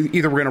 yeah,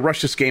 either we're going to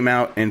rush this game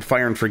out and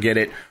fire and forget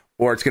it,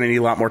 or it's going to need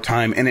a lot more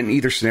time. And in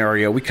either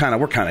scenario, we're kind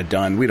of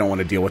done. We don't want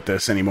to deal with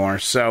this anymore.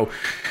 So,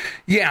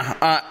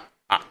 yeah.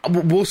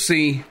 We'll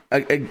see.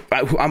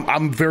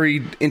 I'm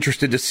very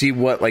interested to see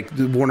what like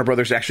Warner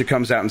Brothers actually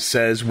comes out and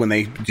says when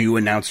they do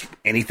announce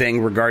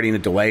anything regarding a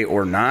delay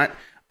or not.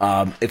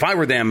 If I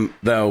were them,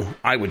 though,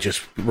 I would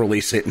just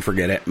release it and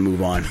forget it and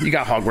move on. You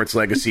got Hogwarts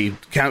Legacy.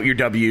 Count your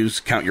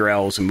W's, count your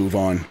L's, and move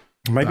on.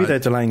 Maybe they're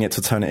delaying it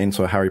to turn it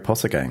into a Harry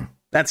Potter game.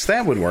 That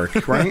would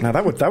work, right? Now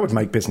that would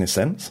make business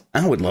sense.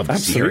 I would love to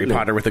see Harry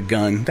Potter with a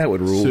gun. That would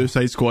rule.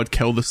 Suicide Squad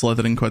kill the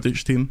Slytherin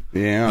Quidditch team.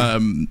 Yeah.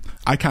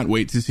 I can't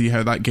wait to see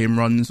how that game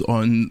runs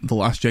on the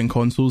last gen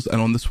consoles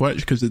and on the Switch,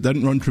 because it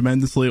didn't run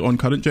tremendously on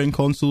current gen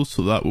consoles,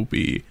 so that will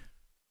be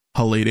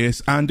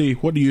hilarious. Andy,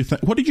 what do you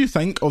think? What did you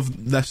think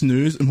of this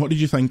news, and what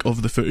did you think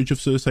of the footage of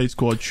Suicide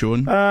Squad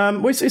shown?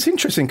 Well, it's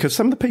interesting because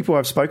some of the people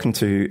I've spoken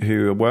to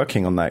who are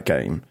working on that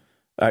game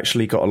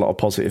actually got a lot of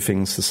positive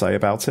things to say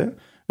about it.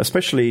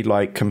 Especially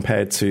like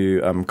compared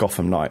to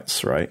Gotham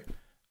Knights, right?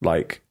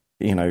 Like,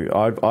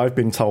 I've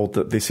been told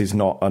that this is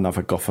not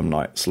another Gotham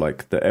Knights.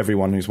 Like that,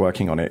 everyone who's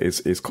working on it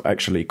is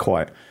actually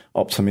quite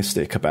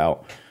optimistic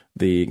about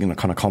the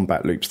kind of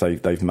combat loops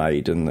they've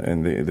made and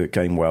the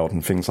game world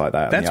and things like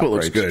that. That's what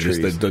looks good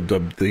is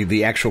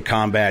the actual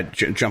combat,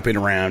 jumping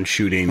around,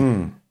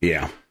 shooting.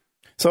 Yeah.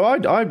 So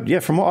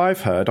from what I've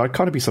heard, I'd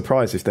kind of be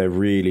surprised if they're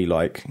really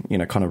like,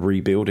 kind of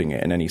rebuilding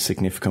it in any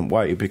significant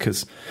way,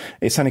 because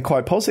it's sounding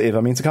quite positive.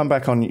 I mean, to come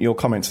back on your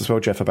comments as well,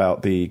 Jeff,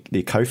 about the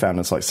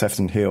co-founders like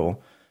Sefton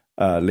Hill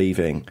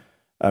leaving.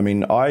 I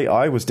mean,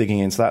 I was digging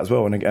into that as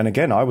well. And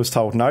again, I was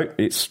told, no,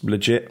 it's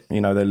legit.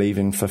 They're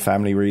leaving for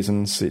family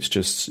reasons. It's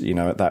just,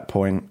 at that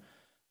point,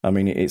 I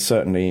mean,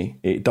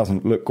 it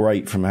doesn't look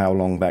great from how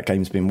long that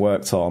game's been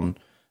worked on.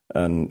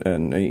 And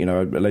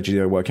allegedly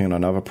they're working on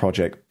another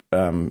project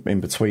in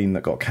between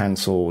that got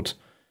cancelled,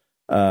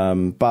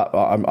 but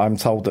I'm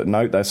told that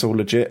no, that's all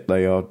legit.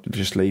 They are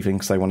just leaving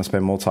because they want to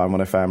spend more time with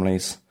their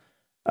families.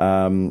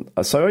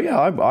 So yeah,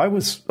 I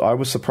was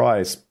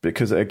surprised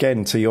because,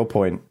 again, to your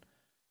point,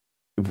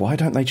 why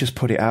don't they just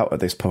put it out at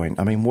this point?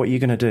 I mean, what are you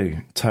going to do?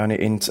 Turn it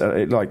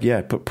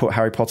into put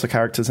Harry Potter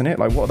characters in it?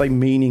 Like, what are they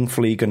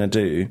meaningfully going to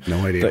do?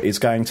 No idea. That is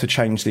going to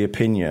change the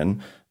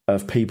opinion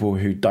of people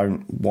who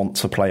don't want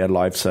to play a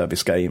live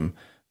service game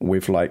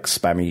with like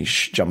spammy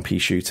jumpy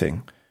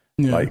shooting.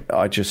 Yeah. Like,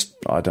 I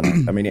don't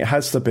know. I mean, it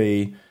has to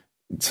be,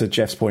 to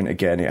Jeff's point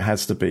again, it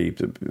has to be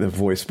the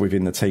voice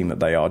within the team that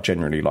they are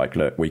generally like,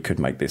 look, we could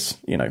make this,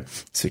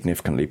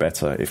 significantly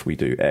better if we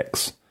do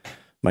X.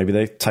 Maybe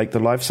they take the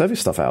live service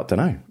stuff out. Don't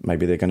know.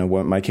 Maybe they're going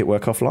to make it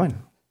work offline.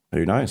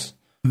 Who knows?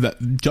 That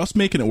just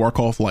making it work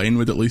offline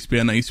would at least be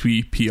a nice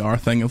wee PR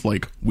thing of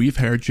like, we've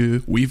heard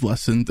you, we've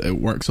listened, it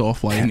works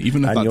offline,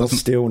 even if and that you're doesn't...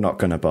 still not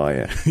going to buy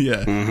it.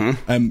 Yeah.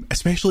 Mm-hmm.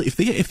 Especially if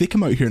they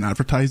come out here and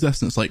advertise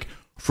this and it's like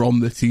from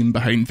the team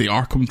behind the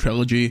Arkham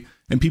trilogy,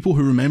 and people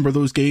who remember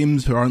those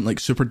games who aren't like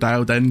super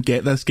dialed in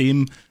get this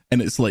game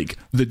and it's like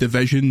The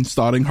Division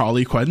starring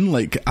Harley Quinn,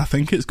 like I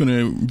think it's going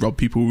to rub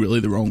people really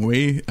the wrong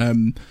way.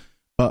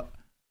 But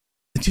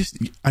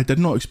I did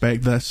not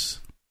expect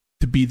this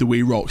to be the way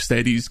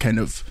Rocksteady's kind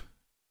of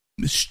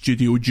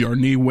studio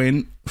journey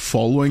went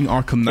following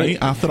Arkham Knight.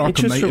 After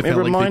Arkham Knight, it felt like they could have done anything.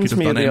 It reminds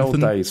me of the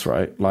old days,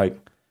 right?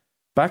 Like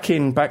back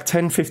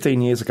 10,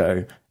 15 years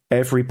ago,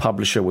 every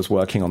publisher was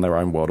working on their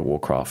own World of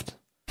Warcraft.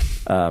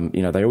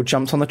 They all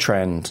jumped on the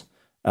trend.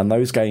 And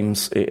those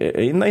games,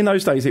 in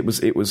those days, it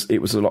was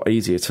a lot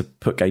easier to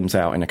put games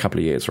out in a couple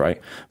of years, right?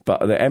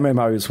 But the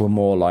MMOs were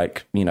more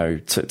like,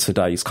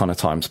 today's kind of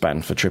time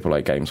span for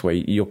AAA games, where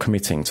you're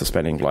committing to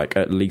spending like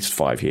at least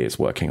 5 years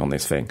working on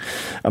this thing.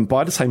 And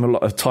by the time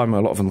a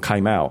lot of them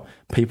came out,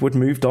 people had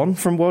moved on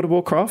from World of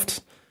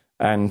Warcraft,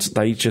 and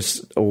they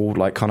just all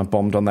like kind of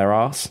bombed on their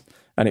ass.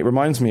 And it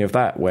reminds me of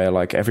that, where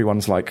like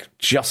everyone's like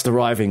just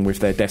arriving with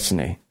their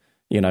Destiny.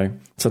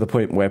 To the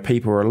point where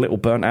people are a little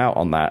burnt out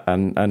on that.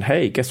 And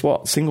hey, guess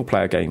what? Single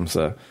player games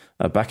are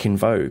back in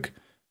vogue.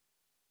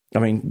 I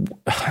mean,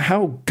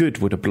 how good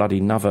would a bloody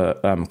another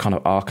kind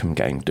of Arkham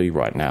game do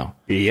right now?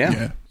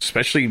 Yeah.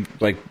 Especially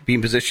like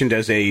being positioned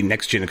as a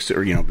next gen, or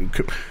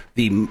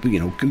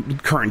the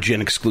current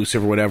gen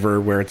exclusive or whatever,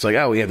 where it's like,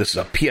 oh yeah, this is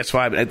a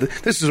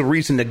PS5. This is a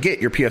reason to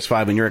get your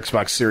PS5 and your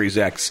Xbox Series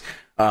X.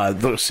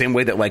 The same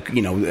way that, like,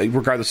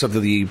 regardless of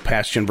the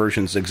past gen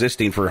versions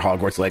existing for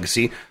Hogwarts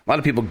Legacy, a lot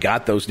of people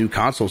got those new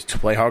consoles to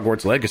play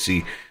Hogwarts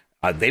Legacy.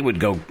 They would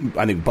go,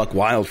 I think, buck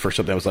wild for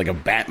something that was like a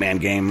Batman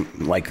game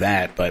like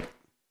that. But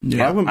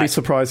Yeah, I wouldn't be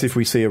surprised if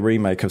we see a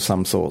remake of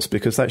some sorts,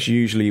 because that's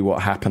usually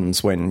what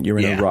happens when you're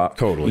in a rut.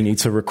 Totally. You need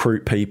to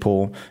recruit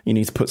people. You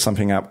need to put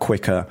something out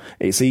quicker.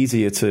 It's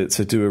easier to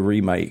do a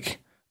remake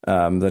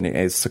than it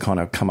is to kind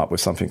of come up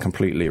with something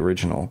completely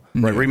original.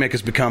 Right. Remake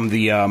has become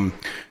the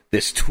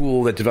this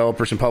tool that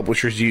developers and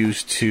publishers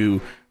use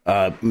to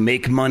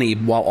make money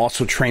while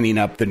also training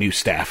up the new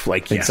staff.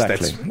 Like, yes,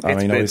 exactly.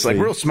 It's like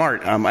real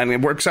smart. I mean,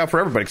 it works out for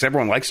everybody because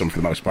everyone likes them for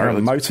the most part.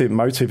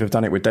 Motive have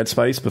done it with Dead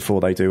Space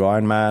before they do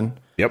Iron Man.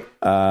 Yep.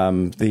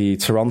 The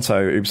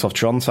Ubisoft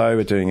Toronto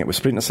are doing it with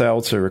Splinter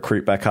Cell to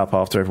recruit back up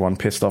after everyone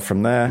pissed off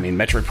from there. I mean,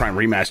 Metroid Prime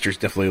Remaster is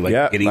definitely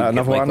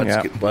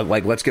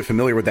let's get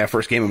familiar with that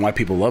first game and why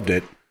people loved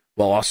it,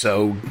 while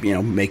also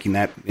making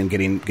that and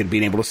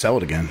being able to sell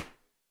it again.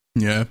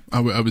 Yeah,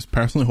 I was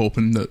personally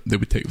hoping that they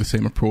would take the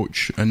same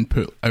approach and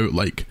put out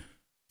like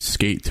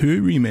Skate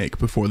 2 remake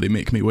before they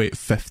make me wait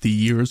 50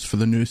 years for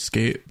the new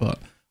Skate, but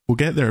we'll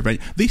get there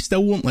eventually. They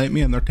still won't let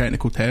me in their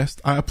technical test.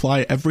 I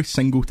apply every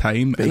single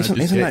time. But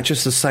isn't that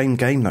just the same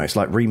game though? It's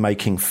like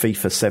remaking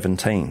FIFA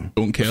 17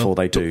 don't care. Before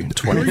they do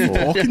 24. Who are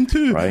you talking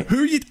to? Right?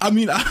 Who are you? I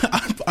mean,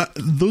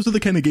 those are the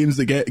kind of games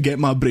that get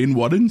my brain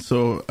whirring.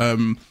 So,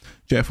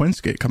 Jeff, when's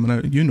Skate coming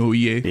out?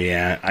 EA.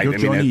 Yeah, You're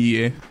Johnny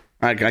EA.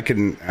 I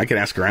can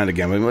ask around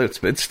again. I mean,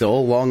 it's still a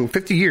long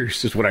 50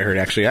 years is what I heard,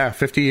 actually. Yeah,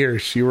 50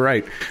 years. You were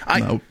right.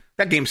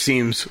 That game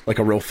seems like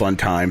a real fun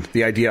time.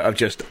 The idea of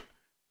just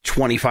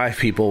 25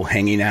 people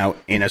hanging out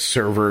in a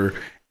server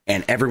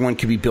and everyone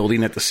can be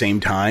building at the same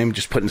time,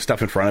 just putting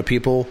stuff in front of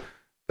people.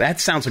 That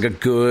sounds like a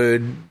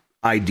good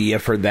idea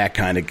for that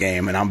kind of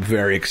game, and I'm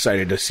very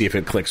excited to see if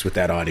it clicks with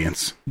that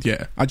audience.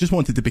 Yeah, I just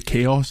wanted to be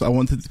chaos. I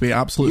wanted it to be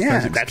absolute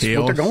physics that's chaos.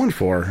 what they're going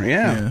for.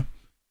 Yeah.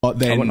 But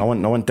then I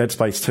want Dead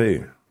Space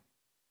 2.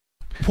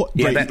 What,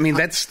 yeah, right.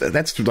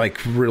 that's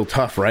like real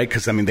tough, right?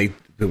 Because I mean,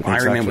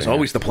 Iron Man was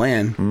always the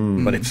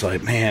plan, but it's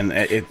like, man,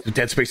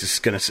 Dead Space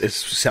is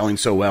selling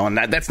so well, and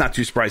that's not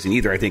too surprising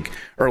either. I think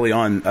early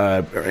on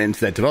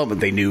into that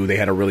development, they knew they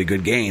had a really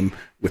good game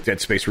with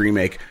Dead Space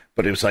remake,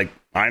 but it was like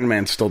Iron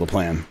Man's still the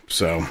plan.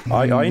 So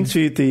I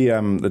interviewed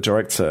the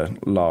director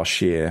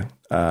last year.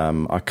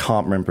 I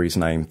can't remember his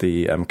name,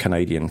 the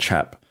Canadian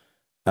chap.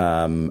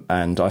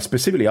 And I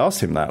specifically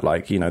asked him that,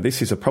 like,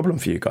 this is a problem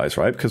for you guys,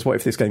 right? Because what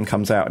if this game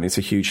comes out and it's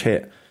a huge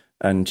hit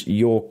and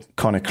you're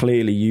kind of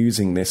clearly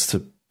using this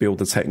to build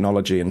the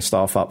technology and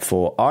staff up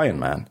for Iron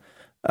Man?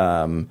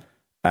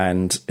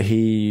 And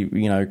he,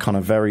 kind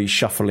of very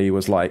shuffly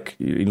was like,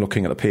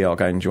 looking at the PR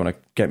going, do you want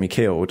to get me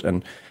killed?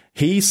 And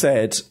he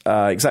said,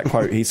 exact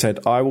quote, he said,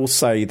 I will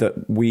say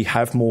that we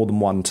have more than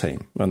one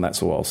team, and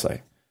that's all I'll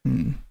say.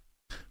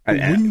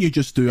 Wouldn't you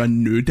just do a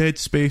new Dead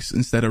Space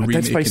instead of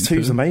remaking Dead Space 2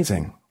 is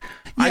amazing.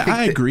 Yeah,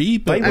 I agree,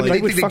 but I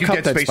think they do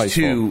Dead Space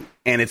 2,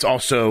 and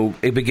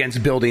it begins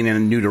building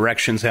in new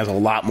directions, has a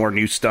lot more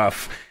new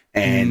stuff,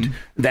 and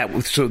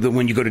so that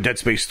when you go to Dead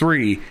Space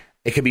 3,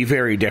 it could be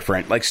very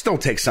different. Like, still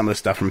take some of the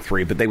stuff from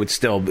 3, but it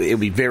would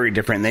be very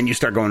different. And then you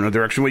start going in a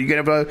direction where you can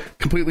have a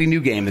completely new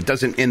game that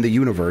doesn't end the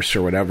universe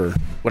or whatever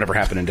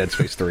happened in Dead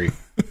Space 3.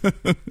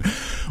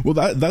 Well,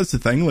 that's the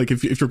thing. Like,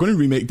 if you're going to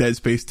remake Dead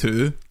Space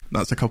 2,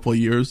 that's a couple of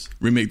years.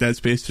 Remake Dead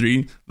Space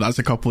 3, that's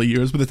a couple of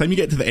years. By the time you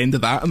get to the end of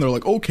that and they're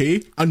like,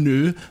 okay, a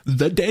new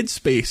The Dead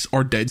Space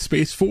or Dead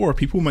Space 4,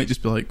 people might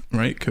just be like,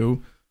 right,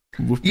 cool.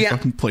 We've been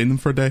fucking playing them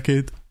for a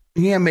decade.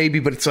 Yeah, maybe,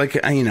 but it's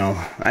like,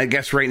 I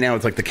guess right now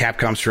it's like the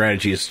Capcom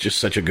strategy is just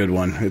such a good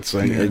one. It's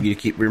like you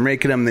keep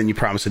remaking them, then you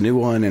promise a new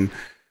one,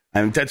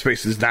 and Dead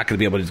Space is not going to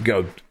be able to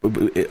go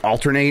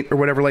alternate or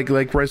whatever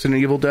like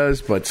Resident Evil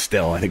does, but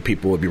still, I think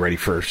people would be ready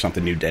for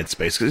something new Dead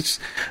Space. Because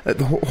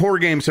the horror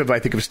games have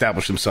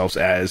established themselves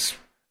as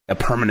a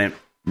permanent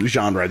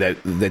genre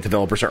that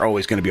developers are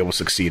always going to be able to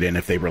succeed in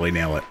if they really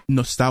nail it.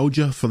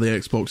 Nostalgia for the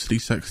Xbox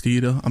 360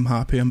 era. I'm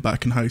happy I'm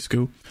back in high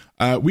school.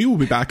 We will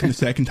be back in the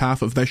second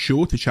half of this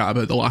show to chat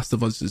about The Last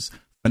of Us's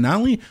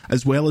finale,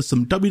 as well as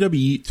some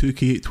WWE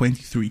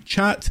 2K23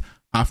 chat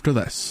after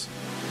this.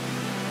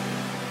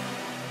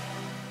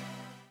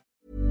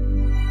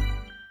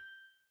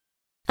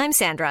 I'm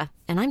Sandra,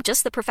 and I'm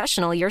just the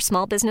professional your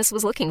small business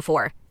was looking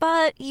for.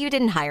 But you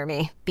didn't hire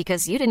me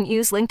because you didn't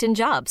use LinkedIn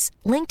Jobs.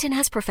 LinkedIn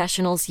has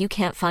professionals you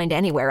can't find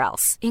anywhere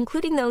else,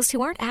 including those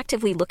who aren't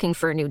actively looking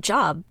for a new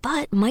job,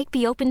 but might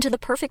be open to the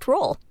perfect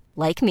role,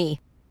 like me.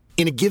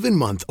 In a given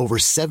month, over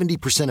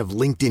 70% of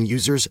LinkedIn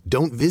users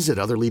don't visit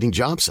other leading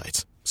job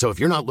sites. So if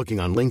you're not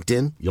looking on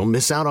LinkedIn, you'll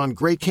miss out on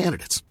great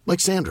candidates like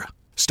Sandra.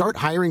 Start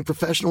hiring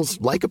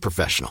professionals like a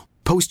professional.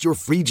 Post your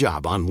free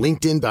job on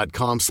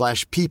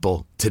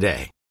linkedin.com/people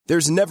today.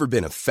 There's never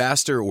been a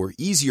faster or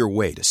easier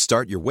way to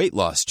start your weight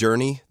loss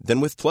journey than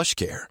with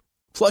PlushCare.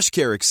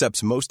 PlushCare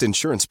accepts most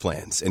insurance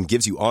plans and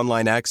gives you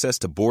online access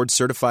to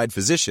board-certified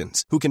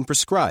physicians who can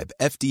prescribe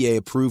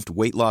FDA-approved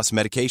weight loss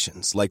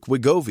medications like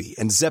Wegovy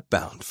and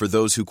Zepbound for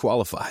those who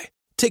qualify.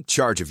 Take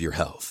charge of your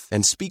health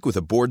and speak with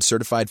a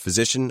board-certified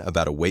physician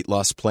about a weight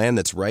loss plan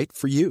that's right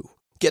for you.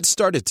 Get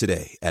started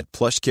today at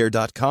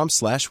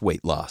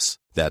plushcare.com/weight loss.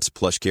 That's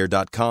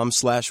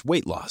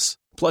plushcare.com/weight loss.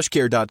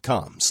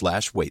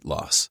 plushcare.com/weight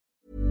loss.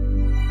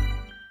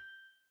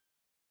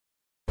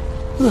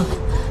 Look,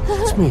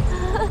 it's me.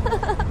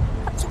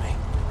 It's me.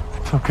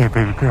 It's okay,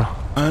 baby girl.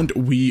 And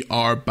we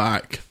are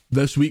back.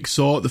 This week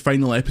saw the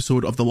final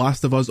episode of The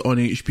Last of Us on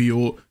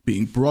HBO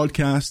being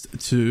broadcast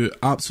to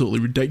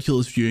absolutely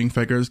ridiculous viewing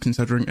figures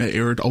considering it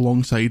aired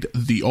alongside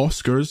the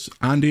Oscars.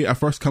 Andy, I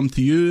first come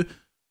to you.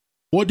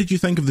 What did you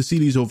think of the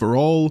series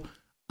overall?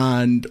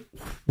 And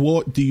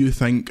what do you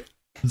think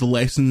the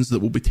lessons that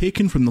will be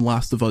taken from The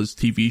Last of Us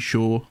TV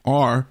show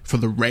are for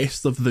the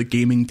rest of the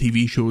gaming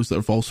TV shows that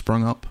have all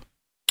sprung up?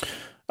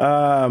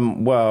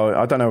 Well,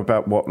 I don't know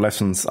about what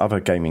lessons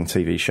other gaming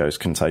TV shows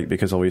can take,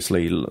 because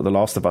obviously The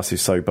Last of Us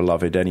is so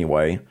beloved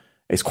anyway.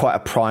 It's quite a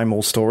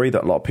primal story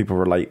that a lot of people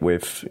relate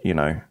with, you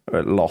know,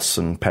 loss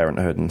and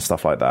parenthood and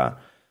stuff like that.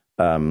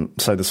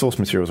 So the source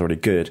material is already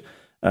good.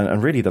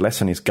 And really the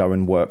lesson is go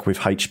and work with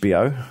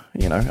HBO,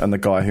 you know, and the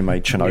guy who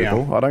made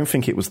Chernobyl. Yeah. I don't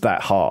think it was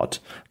that hard.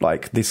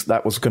 Like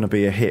that was going to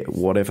be a hit,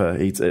 whatever,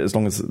 as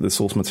long as the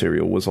source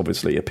material was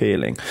obviously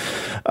appealing.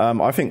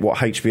 I think what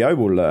HBO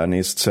will learn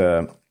is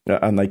to...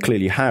 and they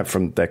clearly have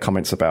from their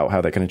comments about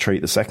how they're going to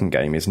treat the second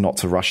game, is not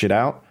to rush it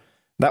out.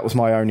 That was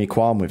my only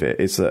qualm with it,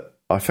 is that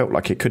I felt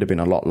like it could have been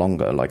a lot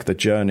longer. Like the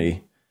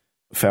journey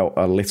felt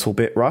a little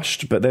bit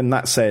rushed. But then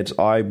that said,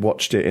 I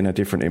watched it in a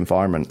different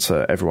environment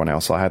to everyone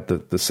else. I had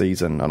the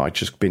season and I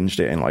just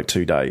binged it in like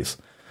 2 days.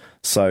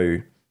 So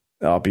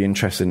I'll be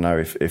interested to know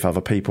if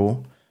other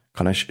people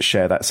kind of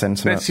share that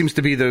sentiment. That seems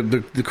to be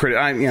the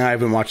I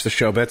haven't watched the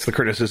show, but that's the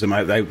criticism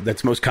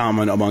that's most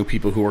common among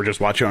people who are just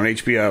watching on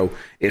HBO.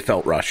 It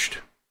felt rushed.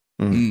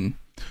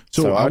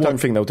 So I don't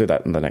think they'll do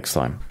that in the next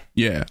time.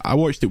 Yeah, I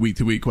watched it week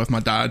to week with my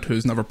dad,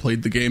 who's never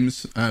played the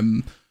games.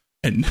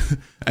 And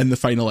in the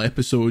final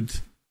episode,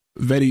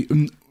 very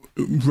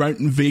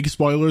vague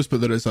spoilers,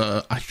 but there is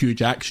a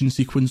huge action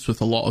sequence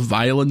with a lot of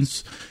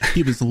violence.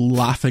 He was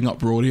laughing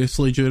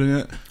uproariously during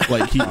it.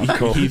 Like he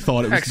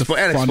thought it was the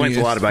funniest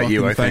a lot about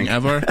you, I think,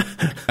 ever.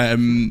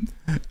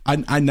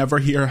 I never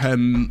hear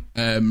him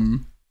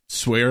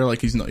swear.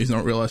 Like he's not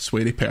really a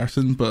sweary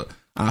person. But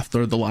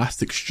after the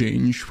last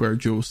exchange where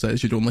Joe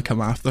says you'd only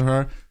come after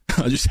her,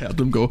 I just heard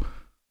him go,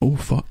 "Oh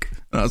fuck!"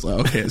 And I was like,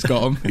 "Okay, it's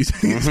got him. He's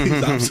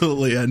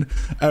absolutely in."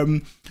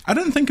 I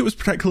didn't think it was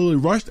particularly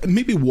rushed.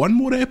 Maybe one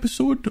more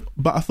episode,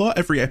 but I thought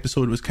every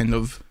episode was kind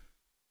of,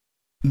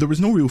 there was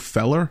no real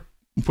filler,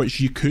 which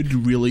you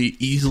could really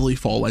easily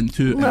fall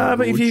into. No,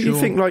 but if you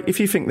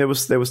think there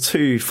was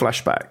 2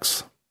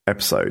 flashbacks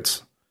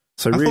episodes,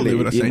 so I really thought they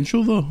were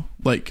essential though.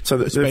 Like so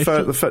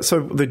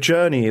the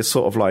journey is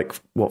sort of like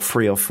what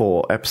 3 or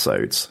 4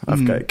 episodes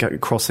of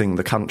crossing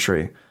the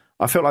country.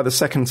 I felt like the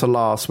second to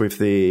last with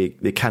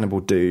the cannibal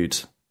dude,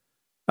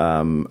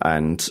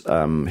 and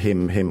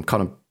him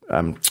kind of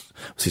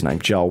what's his name,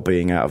 Joel,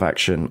 being out of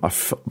action.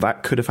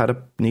 That could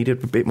have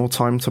needed a bit more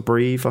time to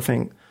breathe. I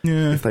think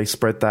if they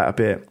spread that a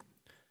bit.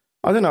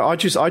 I don't know.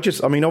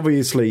 I mean,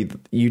 obviously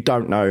you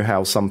don't know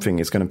how something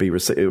is going to be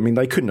received. I mean,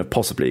 they couldn't have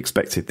possibly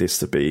expected this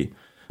to be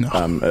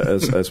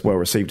as well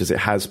received as it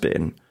has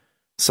been.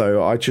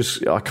 So I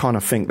kind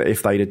of think that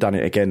if they'd have done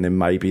it again, then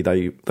maybe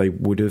they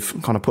would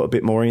have kind of put a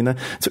bit more in there.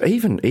 So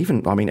even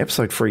I mean,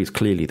 episode 3 is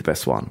clearly the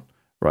best one,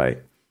 right?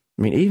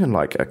 I mean, even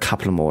like a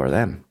couple of more of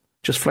them,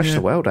 just flesh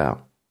the world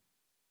out.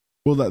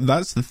 Well,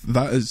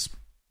 that is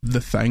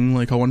the thing.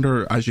 Like, I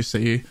wonder, as you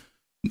say,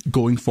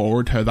 going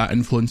forward, how that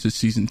influences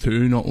season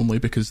 2. Not only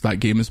because that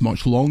game is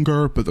much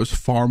longer, but there's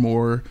far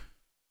more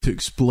to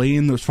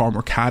explain. There's far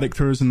more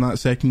characters in that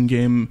second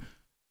game.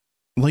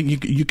 Like,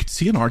 you could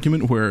see an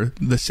argument where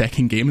the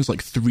second game is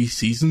like 3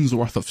 seasons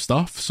worth of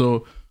stuff.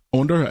 So I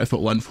wonder if it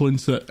will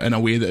influence it in a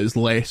way that is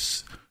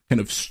less kind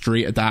of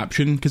straight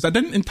adaptation. Because I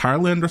didn't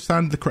entirely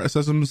understand the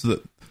criticisms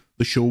that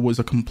the show was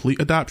a complete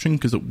adaptation,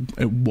 because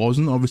it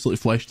wasn't. Obviously, it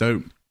fleshed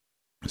out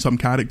some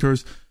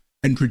characters,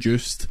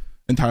 introduced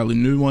entirely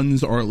new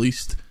ones, or at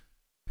least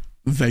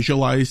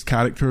visualized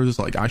characters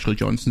like Ashley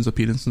Johnson's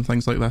appearance and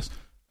things like this.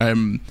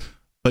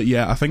 But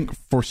yeah, I think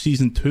for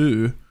season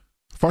 2,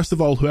 first of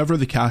all, whoever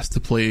they cast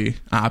to play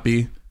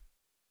Abby,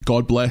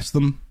 God bless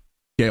them.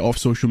 Get off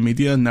social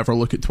media and never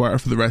look at Twitter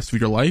for the rest of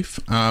your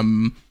life.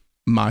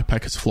 My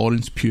pick is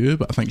Florence Pugh,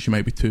 but I think she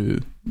might be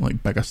too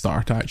big a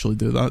star to actually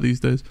do that these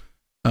days.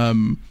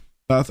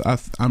 But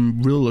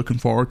I'm really looking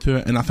forward to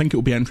it, and I think it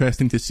will be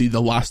interesting to see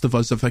the Last of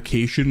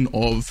Us-ification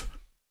of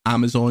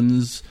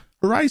Amazon's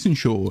Horizon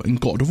show and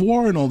God of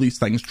War and all these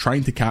things,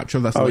 trying to capture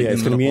this. Oh yeah,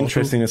 it's going to be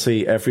interesting to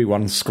see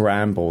everyone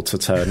scramble to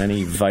turn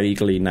any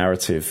vaguely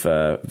narrative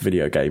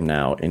video game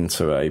now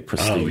into a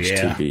prestige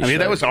TV show. I mean,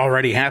 that was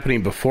already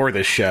happening before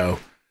this show,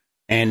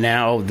 and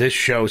now this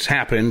show's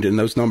happened, and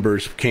those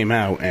numbers came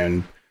out,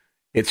 and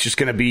it's just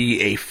going to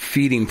be a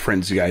feeding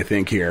frenzy, I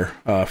think, here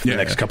for the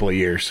next couple of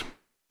years.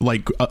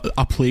 Like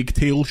a Plague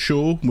Tale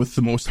show with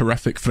the most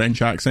horrific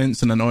French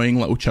accents and annoying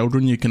little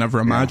children you can ever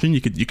imagine. You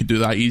could do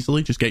that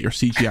easily. Just get your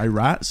CGI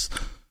rats.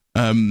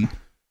 I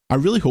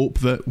really hope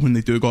that when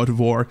they do God of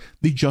War,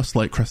 they just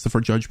let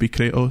Christopher Judge be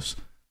Kratos.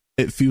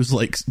 It feels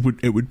like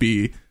it would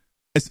be...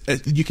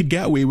 you could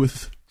get away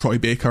with Troy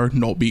Baker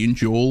not being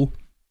Joel.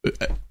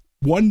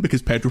 One,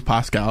 because Pedro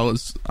Pascal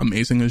is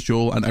amazing as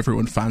Joel and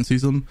everyone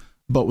fancies him.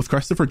 But with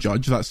Christopher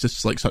Judge, that's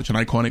just like such an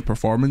iconic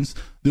performance.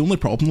 The only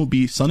problem will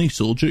be Sonny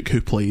Suljic, who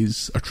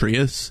plays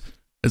Atreus,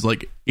 is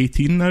like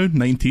 18 now,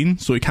 19,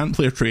 so he can't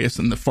play Atreus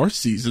in the first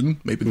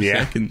season, maybe the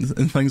second,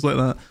 and things like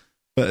that.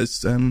 But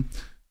it's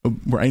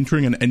we're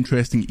entering an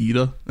interesting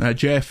era.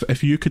 Jeff,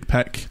 if you could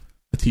pick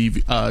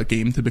a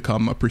game to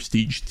become a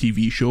prestige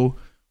TV show,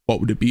 what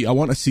would it be? I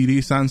want a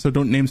serious answer.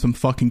 Don't name some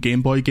fucking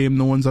Game Boy game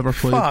no one's ever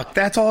played. Fuck,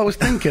 that's all I was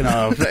thinking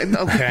of.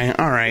 Okay,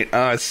 all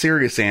right.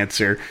 Serious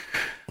answer.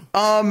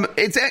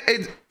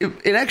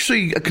 It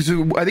actually, because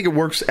I think it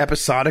works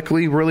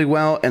episodically really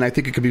well, and I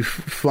think it could be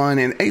fun,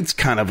 and it's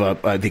kind of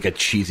I think a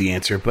cheesy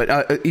answer, but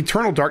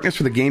Eternal Darkness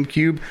for the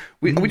GameCube,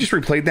 we just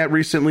replayed that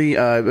recently.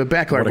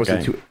 Backlard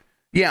wasn't too,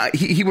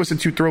 he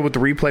wasn't too thrilled with the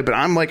replay, but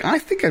I'm like, I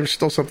think there's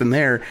still something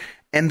there.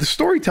 And the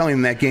storytelling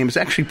in that game is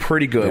actually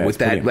pretty good with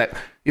that.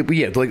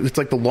 It's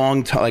like the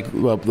long,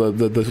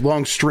 the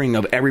long string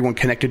of everyone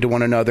connected to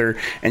one another,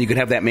 and you could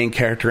have that main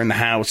character in the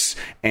house,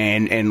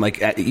 and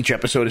like each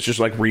episode is just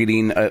like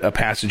reading a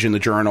passage in the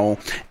journal,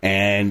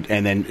 and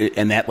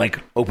that like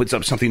opens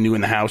up something new in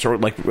the house, or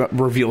like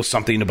reveals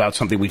something about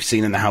something we've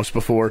seen in the house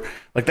before.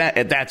 Like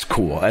that, that's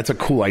cool. That's a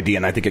cool idea,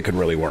 and I think it could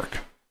really work.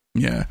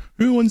 Yeah,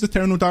 who owns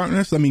Eternal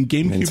Darkness? I mean,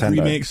 GameCube Nintendo.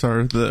 Remakes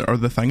are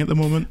the thing at the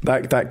moment.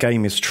 That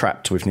game is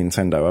trapped with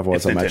Nintendo.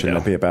 Otherwise, I imagine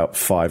there'll be about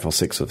 5 or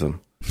 6 of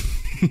them.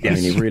 Yes.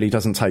 I mean, it really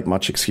doesn't take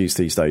much excuse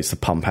these days to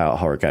pump out a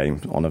horror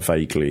game on a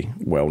vaguely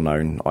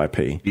well-known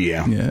IP.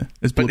 Yeah.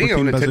 But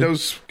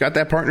Nintendo's got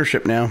that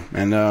partnership now,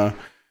 and I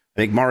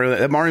think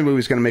that Mario movie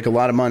is going to make a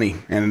lot of money,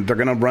 and they're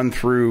going to run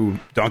through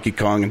Donkey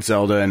Kong and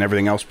Zelda and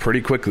everything else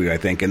pretty quickly, I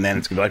think, and then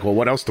it's going to be like, well,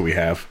 what else do we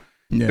have?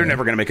 Yeah. They're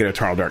never going to make an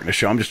Eternal Darkness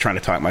show. I'm just trying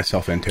to talk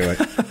myself into it.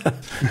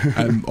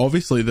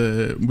 Obviously,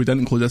 we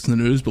didn't include this in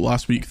the news, but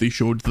last week they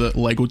showed that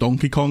Lego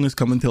Donkey Kong is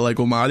coming to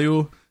Lego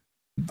Mario.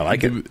 I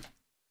like it.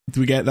 Do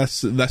we get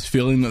this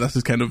feeling that this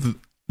is kind of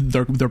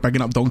they're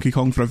bigging up Donkey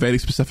Kong for a very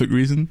specific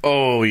reason?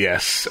 Oh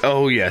yes.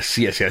 Yeah.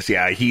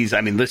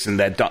 Listen,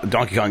 that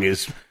Donkey Kong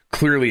is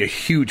clearly a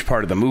huge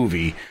part of the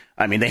movie.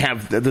 I mean, they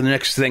have the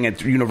next thing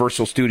at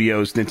Universal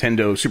Studios, Super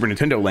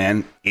Nintendo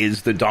Land,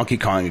 is the Donkey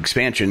Kong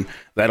expansion.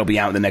 That'll be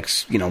out in the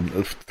next,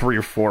 3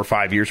 or 4 or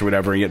 5 years or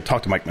whatever. You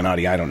talk to Mike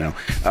Minotti, I don't know.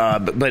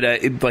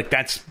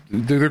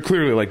 They're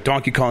clearly like,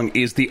 Donkey Kong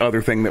is the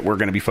other thing that we're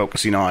going to be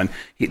focusing on.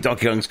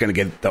 Donkey Kong's going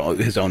to get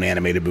his own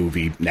animated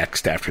movie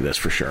next after this,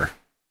 for sure.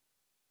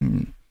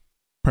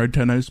 Proud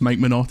to announce Mike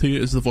Minotti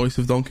is the voice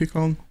of Donkey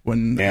Kong.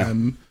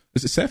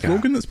 Is it Seth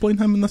Rogen that's playing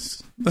him in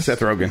this?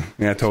 Seth Rogen,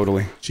 yeah,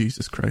 totally.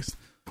 Jesus Christ.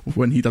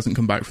 When he doesn't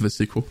come back for the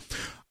sequel.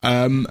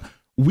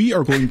 We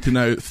are going to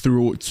now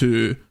throw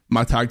to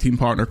my tag team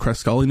partner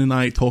Chris Scullion and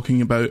I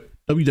talking about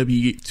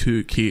WWE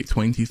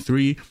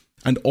 2K23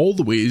 and all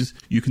the ways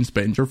you can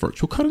spend your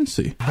virtual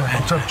currency.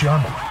 What's up,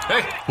 John?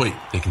 Hey, wait,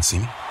 they can see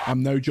me?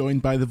 I'm now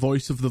joined by the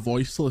voice of the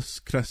voiceless,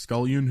 Chris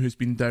Scullion, who's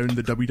been down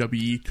the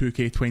WWE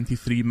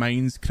 2K23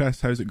 mines.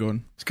 Chris, how's it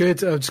going? It's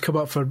good. I've just come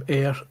up for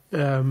air,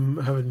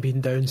 having been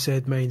down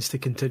said mines, to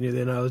continue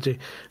the analogy.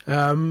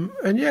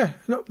 And yeah,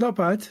 not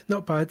bad.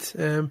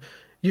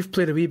 You've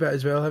played a wee bit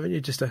as well, haven't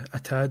you? Just a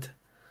tad.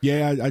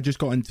 Yeah, I just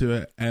got into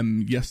it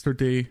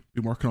yesterday.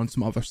 Been working on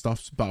some other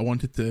stuff, but I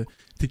wanted to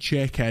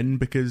check in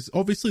because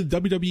obviously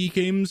the WWE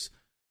games,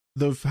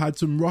 they've had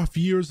some rough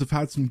years, they've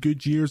had some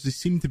good years. They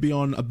seem to be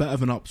on a bit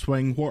of an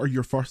upswing. What are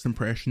your first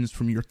impressions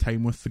from your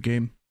time with the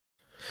game?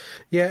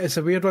 Yeah, it's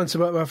a weird one.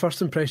 So my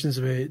first impressions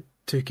of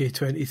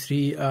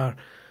 2K23 are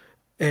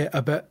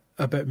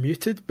a bit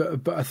muted,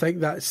 but I think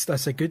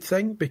that's a good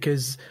thing,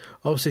 because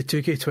obviously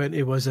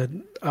 2K20 was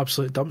an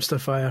absolute dumpster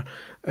fire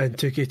and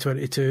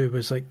 2K22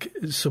 was like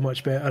so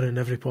much better in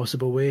every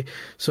possible way.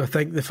 So I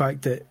think the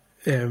fact that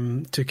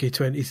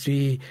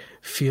 2K23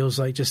 feels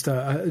like just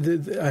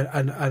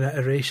an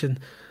iteration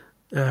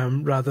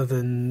rather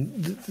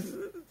than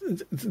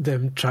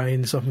them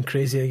trying something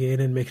crazy again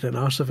and making an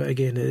arse of it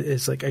again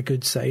is like a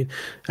good sign.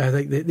 I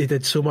think they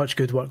did so much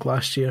good work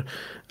last year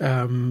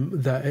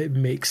that it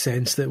makes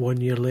sense that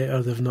 1 year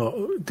later they've not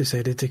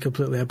decided to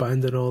completely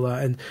abandon all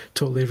that and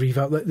totally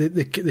revamp.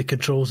 The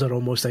controls are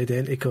almost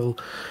identical,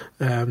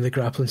 the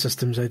grappling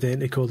system's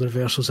identical, the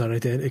reversals are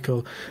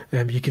identical.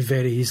 You could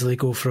very easily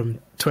go from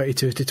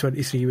 22 to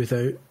 23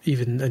 without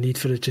even a need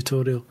for a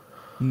tutorial.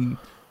 And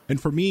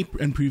for me,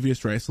 in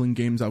previous wrestling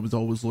games, I would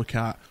always look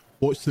at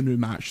what's the new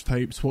match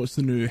types, what's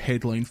the new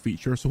headline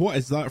feature. So what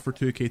is that for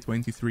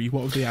 2K23?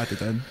 What have they added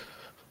in?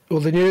 Well,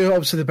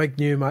 obviously the big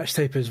new match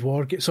type is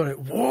War Games.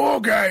 War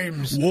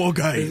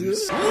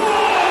Games!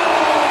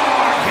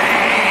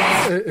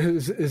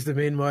 Is the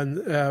main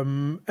one,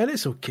 and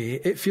it's okay.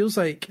 It feels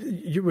like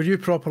were you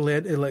properly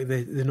into like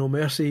the No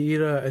Mercy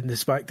era and the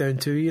SmackDown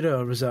 2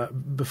 era, or was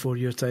that before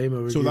your time?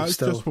 Or so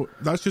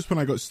that's just when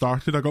I got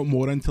started. I got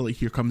more into like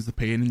Here Comes the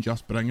Pain and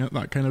Just Bring It,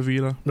 that kind of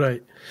era.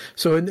 Right.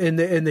 So in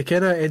the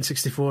kind of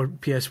N64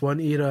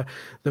 PS1 era,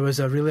 there was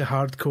a really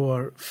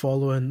hardcore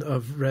following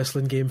of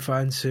wrestling game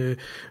fans who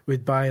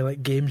would buy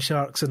like Game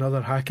Sharks and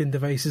other hacking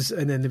devices,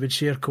 and then they would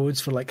share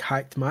codes for like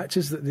hacked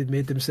matches that they'd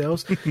made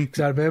themselves. Because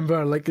I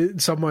remember like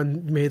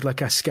someone made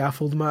like a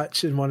scaffold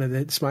match in one of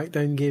the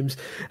SmackDown games,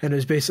 and it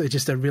was basically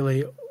just a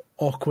really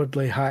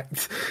awkwardly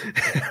hacked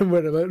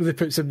where they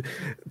put some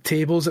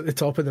tables at the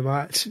top of the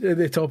match, at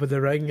the top of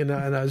the ring, and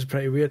that was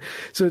pretty weird.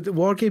 So the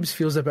War Games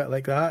feels a bit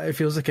like that. It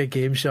feels like a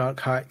Game Shark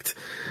hacked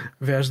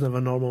version of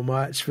a normal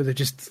match where they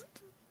just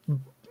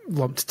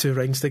lumped two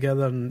rings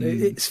together, and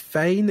it's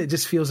fine. It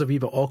just feels a wee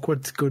bit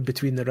awkward going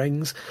between the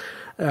rings,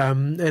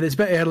 and it's a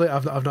bit early.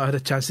 I've not had a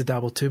chance to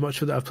dabble too much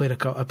with it.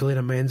 I played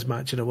a men's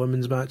match and a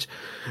women's match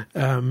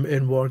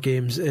in War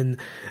Games, and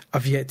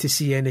I've yet to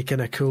see any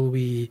kind of cool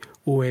wee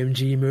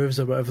OMG moves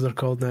or whatever they're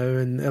called now,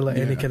 and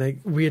any kind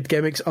of weird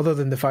gimmicks other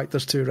than the fact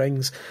there's two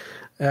rings.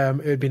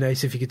 It would be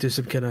nice if you could do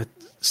some kind of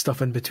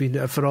stuff in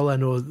between. For all I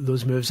know,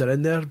 those moves are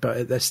in there, but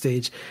at this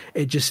stage,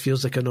 it just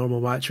feels like a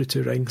normal match with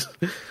two rings.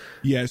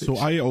 Yeah, so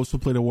I also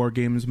played a War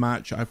Games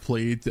match. I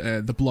played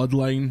the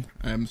Bloodline,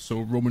 so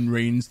Roman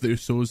Reigns, the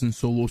Usos, and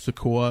Solo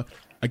Sikoa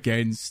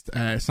against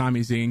Sami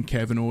Zayn,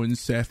 Kevin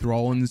Owens, Seth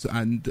Rollins,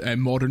 and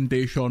modern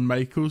day Shawn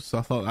Michaels. So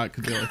I thought that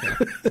could be like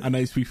a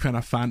nice wee kind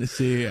of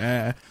fantasy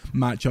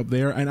match up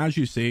there. And as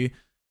you say,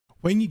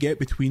 when you get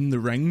between the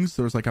rings,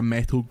 there's like a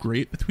metal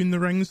grate between the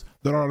rings.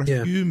 There are a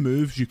few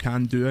moves you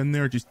can do in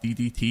there, just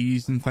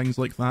DDTs and things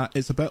like that.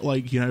 It's a bit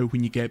like,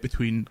 when you get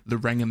between the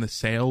ring and the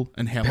cell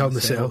and Hell in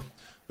the Cell.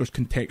 There's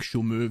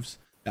contextual moves.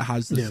 It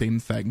has the same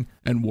thing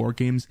in War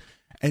Games.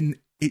 And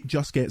it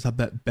just gets a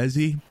bit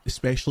busy,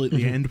 especially at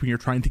the end when you're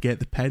trying to get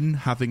the pin,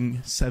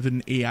 having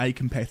 7 AI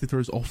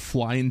competitors all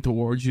flying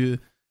towards you.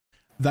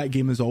 Those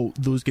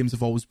games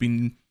have always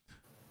been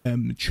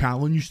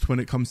challenged when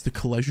it comes to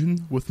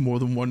collision with more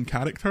than one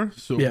character.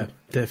 So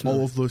definitely.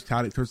 All of those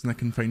characters in a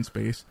confined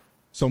space,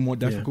 somewhat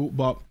difficult,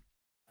 but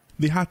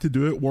they had to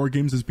do it. War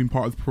Games has been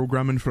part of the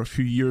programming for a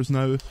few years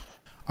now.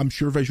 I'm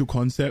sure Visual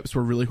Concepts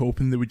were really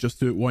hoping they would just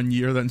do it 1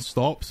 year then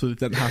stop, so they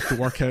didn't have to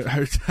work out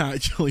how to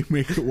actually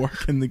make it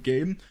work in the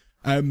game.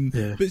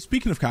 But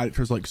speaking of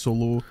characters like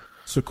Solo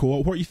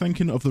Sikoa, what are you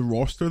thinking of the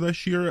roster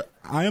this year?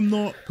 I am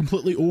not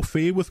completely au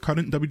fait with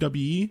current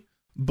WWE,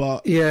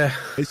 but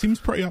it seems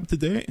pretty up to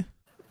date.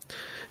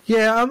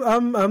 Yeah,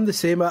 I'm the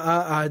same.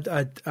 I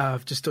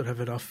just don't have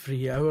enough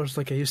free hours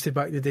like I used to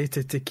back in the day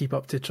to keep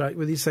up to track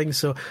with these things.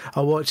 So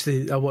I watch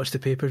the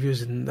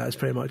pay-per-views, and that's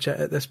pretty much it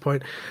at this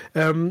point.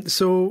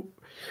 So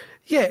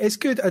yeah, it's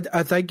good.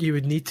 I think you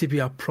would need to be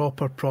a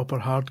proper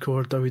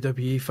hardcore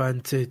WWE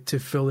fan to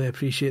fully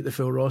appreciate the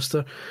full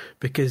roster,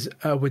 because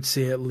I would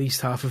say at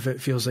least half of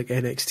it feels like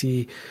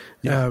NXT,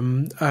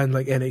 and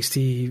like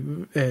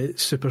NXT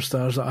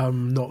superstars that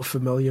I'm not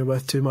familiar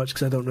with too much,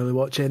 because I don't really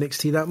watch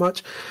NXT that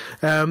much.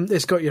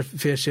 It's got your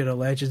fair share of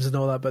legends and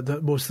all that,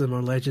 but most of them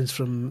are legends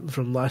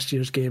from last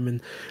year's game,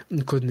 and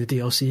including the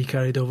DLC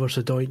carried over.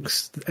 So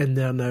Doink's in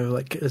there now,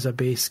 like as a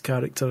base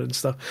character and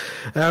stuff.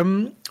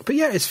 But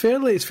yeah, it's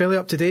fairly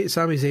up to date.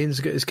 Sami Zayn's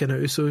got his kind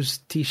of Usos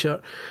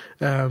t-shirt.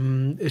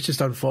 It's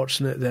just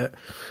unfortunate that,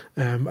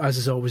 as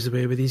is always the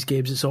way with these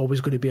games, it's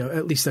always going to be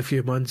at least a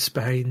few months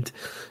behind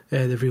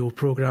the real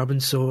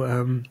programming.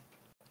 So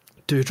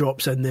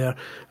Dewdrop's in there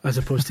as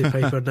opposed to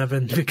Piper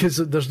Niven, because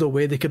there's no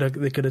way they could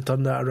have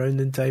turned that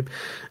around in time.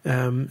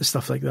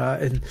 Stuff like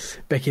that. And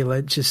Becky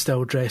Lynch is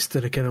still dressed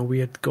in a kind of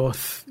weird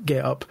goth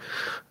get-up.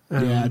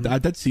 I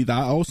did see that.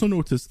 I also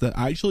noticed that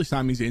actually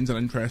Sami Zayn's an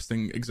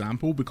interesting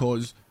example,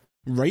 because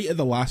right at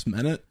the last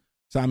minute,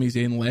 Sami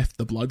Zayn left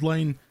the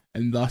Bloodline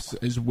and thus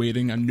is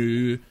wearing a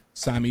new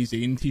Sami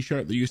Zayn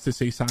t-shirt that used to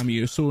say Sami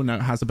Uso, now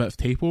it has a bit of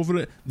tape over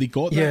it. They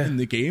got that in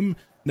the game.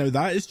 Now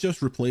that is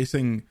just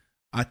replacing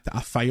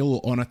a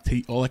file on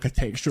or like a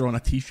texture on a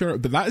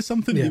t-shirt, but that is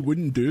something they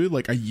wouldn't do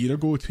like a year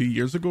ago, 2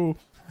 years ago.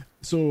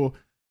 So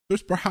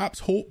there's perhaps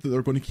hope that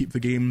they're going to keep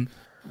the game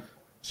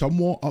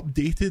somewhat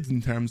updated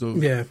in terms of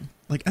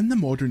like in the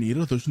modern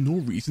era. There's no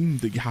reason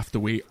that you have to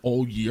wait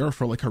all year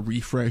for like a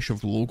refresh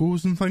of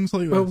logos and things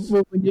like this.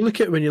 Well, when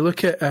you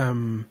look at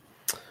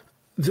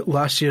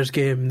last year's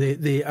game,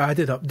 they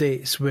added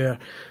updates where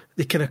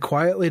they kind of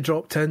quietly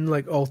dropped in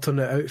like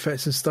alternate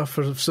outfits and stuff.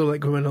 So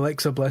like when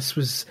Alexa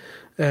Bliss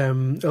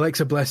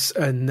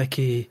and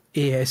Nikki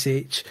ASH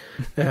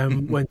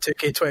when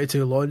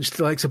 2K22 launched,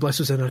 Alexa Bliss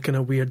was in her kind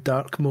of weird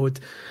dark mode,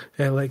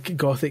 like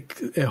gothic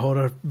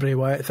horror Bray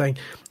Wyatt thing,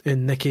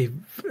 and Nikki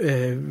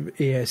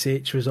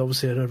ASH was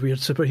obviously in her weird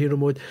superhero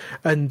mode.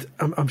 And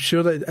I'm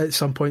sure that at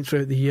some point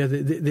throughout the year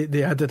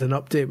they added an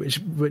update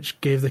which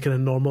gave the kind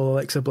of normal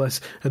Alexa Bliss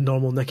and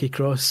normal Nikki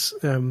Cross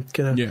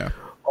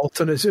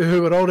alternates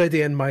who were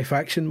already in my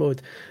faction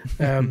mode.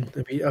 I'm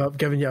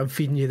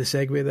feeding you the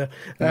segue there.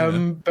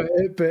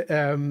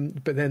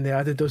 But then they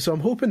added those. So I'm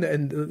hoping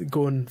that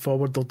going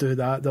forward they'll do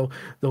that.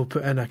 They'll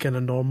put in a kind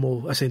of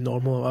normal,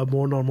 a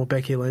more normal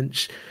Becky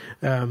Lynch,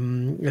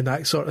 and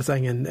that sort of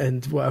thing,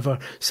 and whatever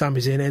Sami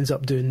Zayn ends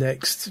up doing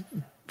next,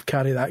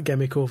 carry that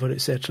gimmick over,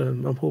 etc.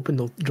 I'm hoping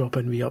they'll drop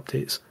in wee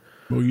updates.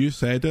 Well, you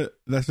said it.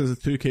 This is a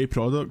 2K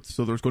product,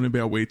 so there's going to be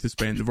a way to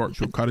spend the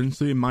virtual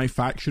currency. My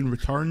faction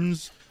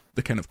returns.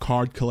 The kind of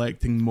card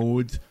collecting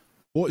mode.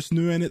 What's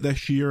new in it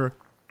this year?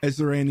 Is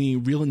there any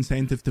real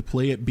incentive to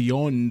play it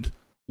beyond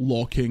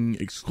locking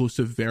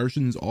exclusive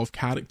versions of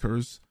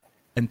characters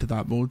into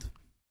that mode?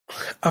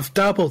 I've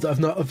dabbled. I've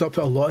not put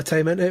a lot of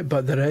time into it,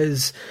 but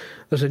there's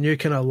a new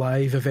kind of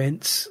live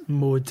events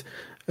mode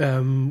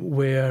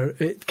where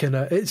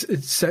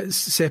it's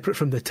separate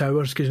from the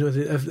towers, because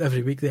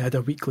every week they had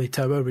a weekly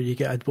tower where you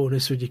get a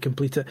bonus when you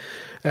complete it.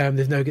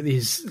 They've now got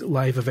these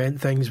live event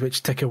things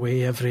which tick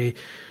away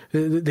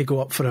they go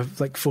up for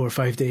like 4 or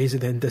 5 days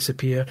and then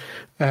disappear.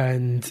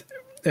 And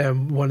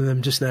one of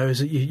them just now is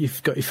that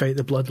you've got to fight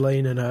the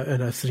Bloodline in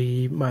a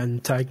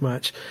 3-man tag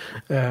match,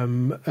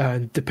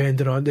 and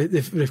depending on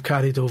they've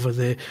carried over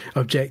the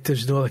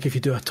objectives. Like if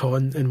you do a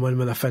taunt and win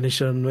with a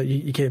finisher, and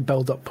you can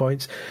build up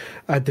points,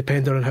 and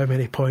depending on how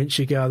many points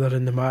you gather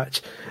in the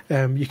match,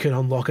 you can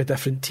unlock a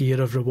different tier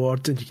of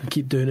rewards, and you can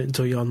keep doing it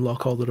until you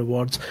unlock all the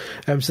rewards.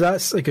 So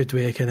that's a good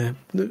way of kind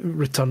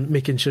of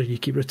making sure you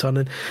keep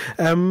returning.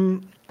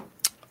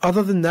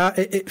 Other than that,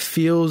 it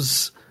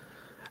feels.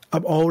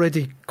 I'm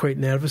already quite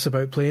nervous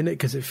about playing it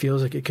because it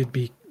feels like it could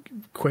be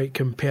quite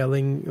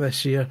compelling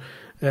this year,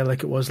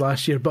 like it was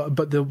last year.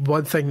 But the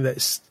one thing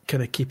that's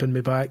kind of keeping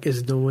me back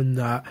is knowing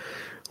that,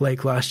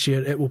 like last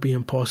year, it will be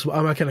impossible.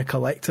 I'm a kind of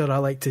collector. I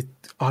like to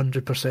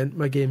 100%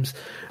 my games,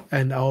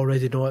 and I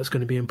already know it's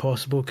going to be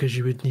impossible because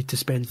you would need to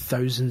spend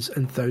thousands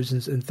and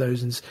thousands and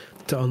thousands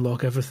to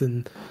unlock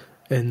everything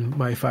in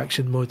my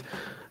faction mode.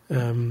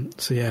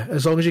 So yeah,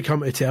 as long as you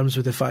come to terms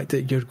with the fact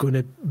that you're going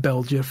to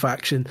build your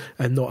faction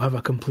and not have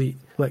a complete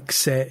like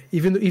set,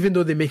 even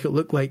though they make it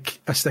look like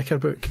a sticker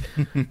book,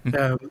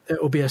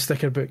 it will be a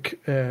sticker book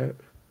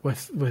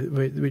with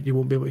you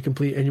won't be able to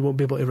complete, and you won't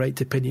be able to write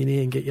to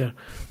Panini and get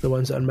the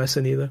ones that are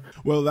missing either.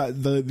 Well,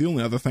 the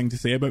only other thing to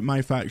say about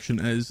my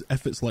faction is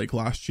if it's like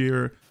last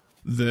year,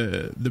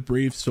 the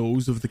brave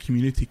souls of the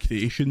community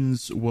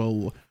creations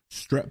will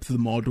strip the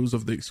models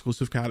of the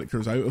exclusive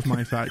characters out of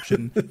my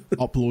faction,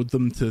 upload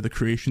them to the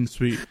creation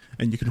suite,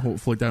 and you can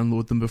hopefully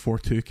download them before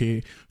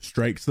 2K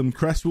strikes them.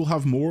 Chris will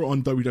have more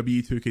on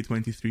WWE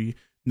 2K23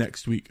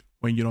 next week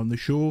when you're on the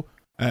show.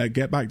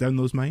 Get back down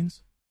those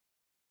mines.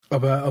 I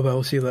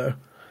will. See you later.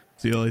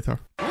 See you later.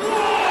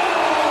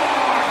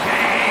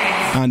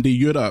 Andy,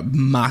 you're a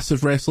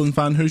massive wrestling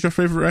fan. Who's your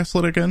favourite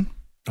wrestler again?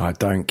 I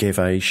don't give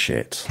a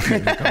shit.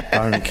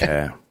 Don't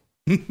care.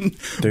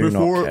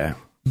 Not care.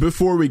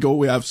 Before we go,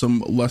 we have some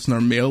listener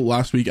mail.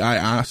 Last week I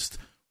asked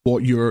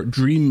what your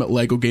dream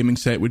Lego gaming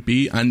set would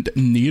be, and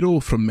Nero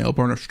from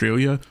Melbourne,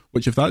 Australia,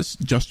 which if that's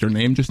just your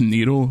name, just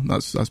Nero,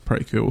 that's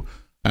pretty cool.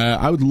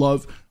 I would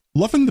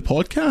loving the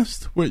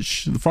podcast,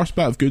 which the first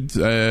bit of good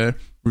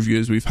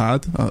reviews we've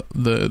had,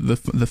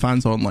 the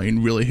fans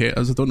online really hate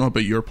us. I don't know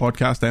about your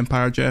podcast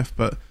empire, Jeff,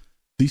 but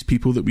these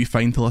people that we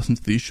find to listen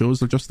to these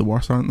shows are just the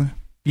worst, aren't they?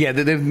 Yeah,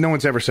 no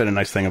one's ever said a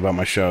nice thing about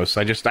my shows.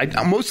 I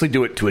mostly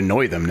do it to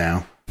annoy them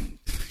now.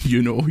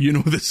 You know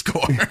the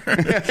score.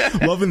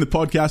 Loving the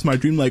podcast. My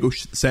dream Lego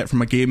set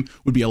from a game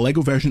would be a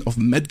Lego version of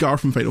Midgar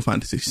from Final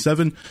Fantasy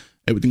VII.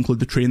 It would include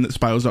the train that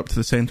spirals up to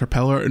the centre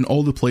pillar and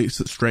all the plates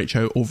that stretch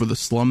out over the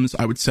slums.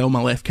 I would sell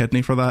my left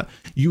kidney for that.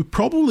 You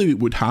probably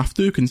would have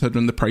to,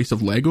 considering the price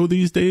of Lego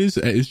these days.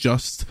 It is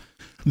just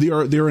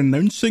they're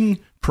announcing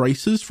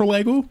prices for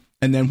Lego,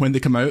 and then when they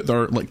come out,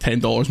 they're like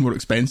 $10 more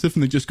expensive,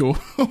 and they just go,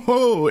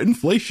 oh,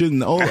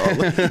 inflation, all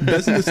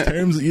business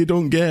terms that you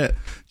don't get.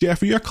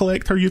 Jeff, are you a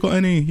collector? You got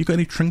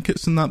any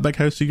trinkets in that big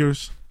house of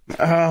yours?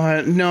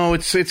 No,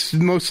 it's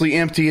mostly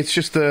empty. It's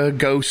just the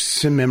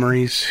ghosts and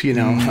memories, you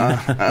know.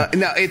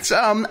 No, it's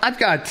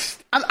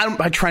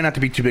I try not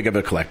to be too big of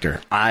a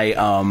collector.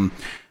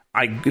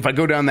 If I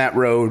go down that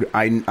road,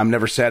 I'm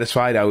never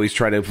satisfied. I always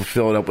try to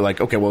fill it up with like,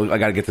 okay, well, I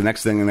got to get the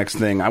next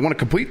thing. I want to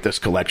complete this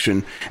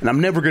collection, and I'm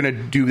never going to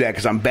do that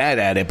because I'm bad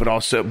at it.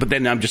 But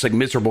then I'm just like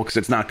miserable because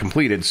it's not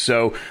completed.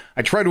 So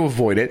I try to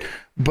avoid it.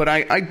 But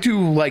I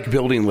do like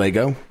building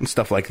Lego and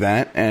stuff like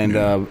that. And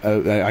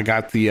I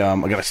got a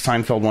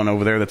Seinfeld one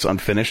over there that's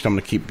unfinished. I'm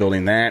going to keep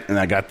building that. And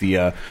I got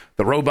the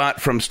robot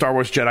from Star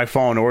Wars Jedi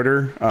Fallen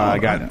Order. I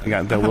got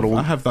that little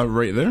one. I have that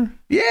right there.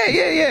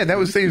 Yeah.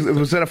 Was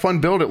that a fun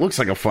build? It looks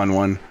like a fun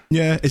one.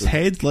 Yeah, his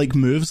head like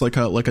moves like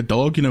a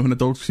dog. You know, when a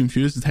dog's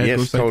confused, his head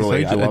goes side to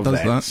side. I love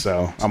that.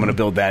 So I'm going to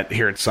build that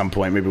here at some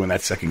point, maybe when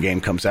that second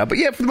game comes out. But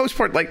yeah, for the most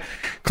part, like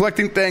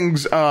collecting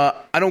things, I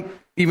don't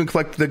even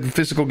collect the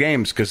physical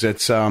games because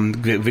it's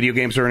video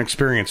games are an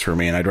experience for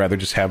me, and I'd rather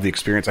just have the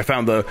experience. I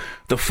found the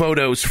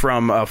photos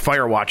from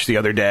Firewatch the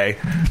other day,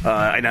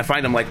 and I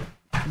find them like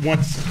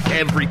once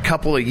every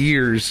couple of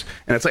years,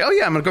 and it's like, oh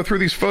yeah, I'm gonna go through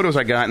these photos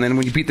I got, and then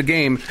when you beat the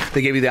game,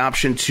 they give you the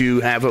option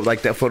to have it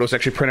like that photos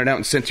actually printed out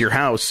and sent to your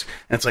house,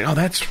 and it's like, oh,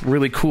 that's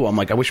really cool. I'm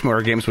like, I wish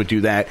more games would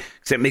do that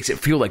because it makes it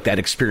feel like that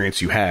experience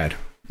you had.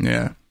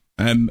 Yeah.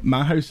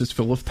 My house is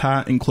full of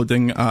tat,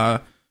 including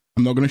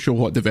I'm not going to show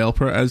what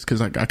developer it is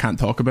because I can't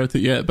talk about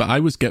it yet, but I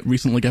was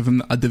recently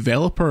given a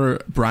developer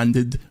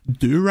branded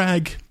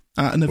do-rag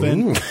at an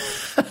event.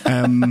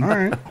 All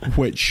right.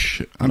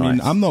 Which, I mean,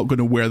 I'm not going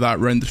to wear that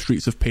around the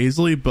streets of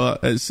Paisley,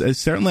 but it's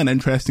certainly an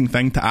interesting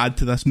thing to add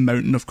to this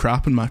mountain of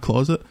crap in my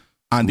closet.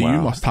 Andy,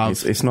 you must have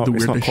it's not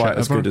quite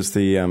as good as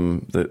the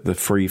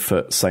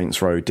 3-foot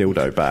Saints Row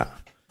dildo bat.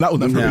 That will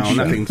never No,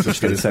 nothing's as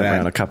good as sent that.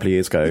 around a couple of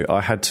years ago.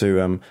 I had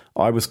to.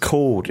 I was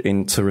called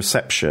into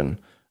reception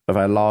of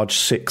a large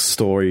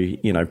 6-story,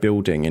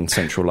 building in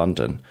central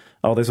London.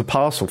 Oh, there's a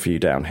parcel for you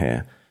down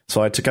here.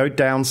 So I had to go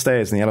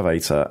downstairs in the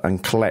elevator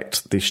and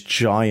collect this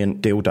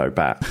giant dildo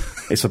bat.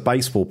 It's a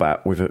baseball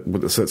bat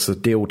so it's a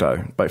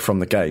dildo, but from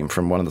the game,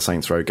 from one of the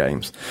Saints Row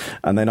games.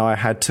 And then I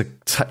had to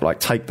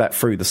take that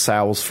through the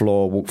sales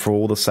floor, walk through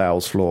all the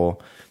sales floor,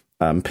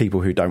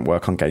 people who don't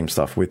work on game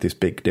stuff with this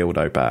big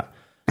dildo bat.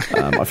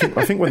 I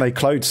think when they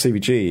closed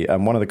CVG,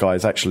 one of the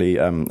guys actually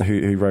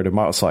who rode a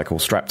motorcycle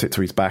strapped it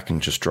to his back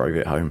and just drove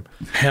it home.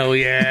 Hell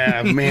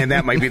yeah, man!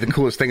 That might be the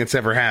coolest thing that's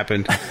ever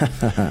happened.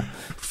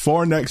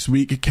 For next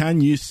week, can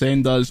you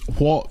send us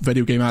what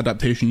video game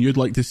adaptation you'd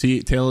like to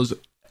see? Tell us,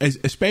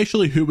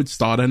 especially who would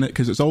star in it,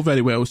 because it's all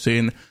very well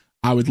saying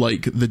I would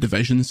like the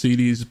Division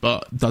series,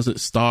 but does it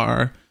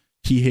star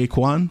Hee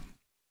Kwan?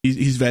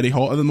 He's very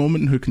hot at the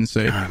moment. Who can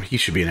say? He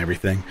should be in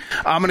everything.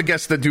 I'm gonna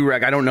guess the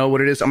do-rag. I don't know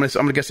what it is. I'm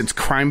gonna guess it's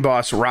Crime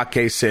Boss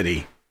Rockay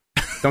City.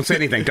 Don't say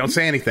anything. Don't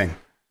say anything.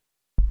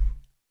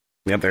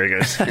 Yep, there he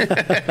goes.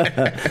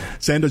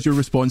 Send us your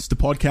response to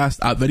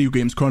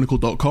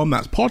podcast@videogameschronicle.com.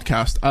 That's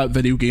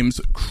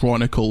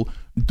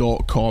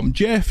podcast@videogameschronicle.com.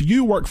 Jeff,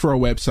 you work for a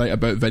website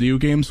about video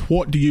games.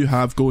 What do you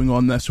have going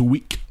on this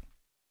week?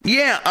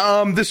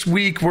 Yeah, this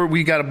week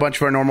we got a bunch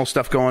of our normal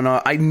stuff going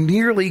on. I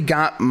nearly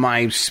got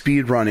my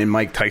speed run in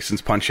Mike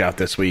Tyson's Punch-Out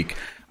this week.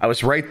 I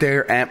was right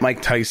there at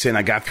Mike Tyson.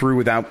 I got through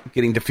without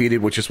getting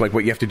defeated, which is like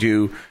what you have to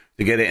do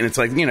to get it. And it's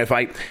like,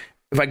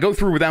 if I go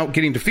through without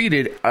getting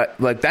defeated,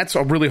 that's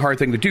a really hard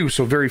thing to do.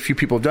 So very few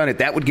people have done it.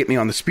 That would get me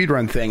on the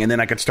speedrun thing, and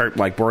then I could start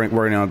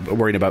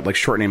worrying about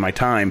shortening my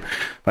time.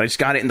 But I just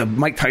got it, and the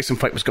Mike Tyson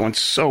fight was going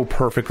so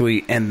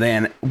perfectly, and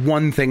then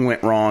one thing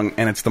went wrong,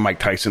 and it's the Mike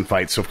Tyson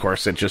fight. So of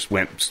course it just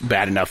went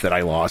bad enough that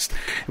I lost.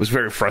 It was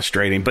very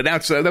frustrating. But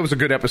that was a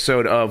good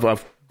episode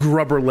of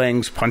Grubber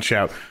Lang's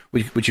Punch-Out,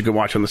 which you can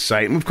watch on the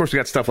site. And of course, we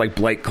got stuff like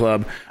Blight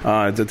Club.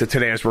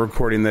 Today, as we're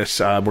recording this,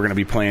 we're going to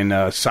be playing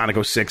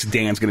Sonic 06.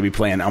 Dan's going to be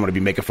playing. I'm going to be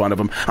making fun of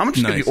him. I'm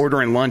just going to be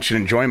ordering lunch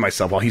and enjoying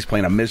myself while he's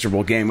playing a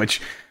miserable game,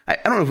 which I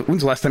don't know.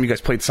 When's the last time you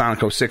guys played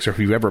Sonic 06 or if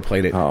you've ever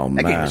played it? Oh,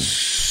 man. That game is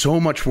so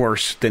much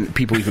worse than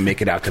people even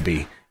make it out to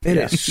be. It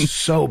is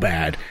so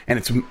bad, and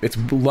it's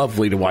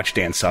lovely to watch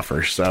Dan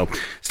suffer. So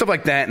stuff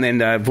like that, and then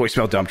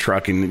voicemail dump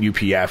truck and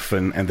UPF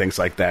and things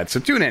like that. So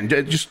tune in,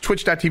 just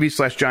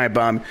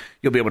twitch.tv/GiantBomb.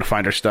 You'll be able to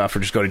find our stuff, or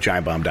just go to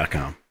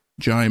GiantBomb.com.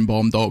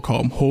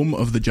 GiantBomb.com, home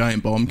of the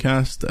Giant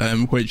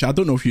Bombcast, which I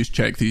don't know if you've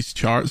checked these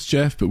charts,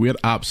 Jeff, but we're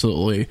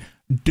absolutely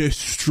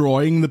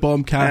destroying the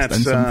Bombcast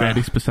in some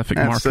very specific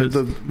markets.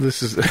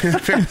 This is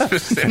very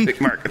specific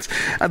markets.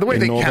 The way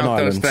they count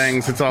those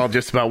things, it's all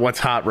just about what's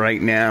hot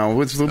right now.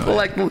 It's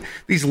like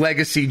these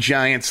legacy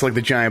giants like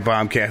the Giant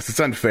Bombcast. It's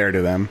unfair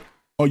to them.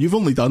 Oh, you've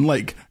only done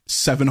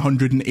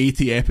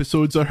 780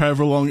 episodes or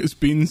however long it's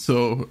been,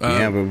 so...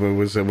 yeah,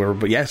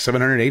 but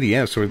 780,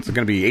 yeah, so it's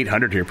going to be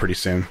 800 here pretty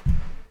soon.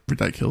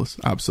 Ridiculous.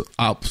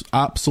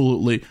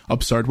 Absolutely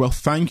absurd. Well,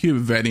 thank you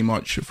very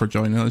much for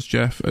joining us,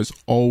 Jeff. It's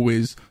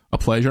always a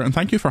pleasure, and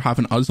thank you for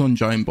having us on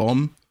Giant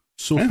Bomb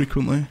so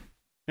frequently.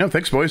 No,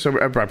 thanks, boys. I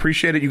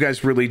appreciate it. You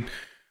guys really...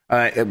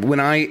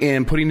 when I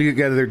am putting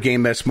together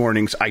Game Best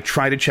Mornings, I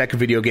try to check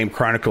Video Game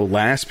Chronicle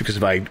last, because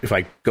if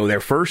I go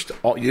there first,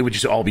 it would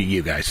just all be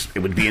you guys. It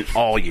would be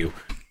all you,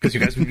 because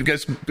you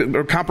guys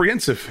are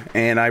comprehensive,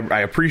 and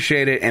I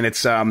appreciate it. And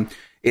it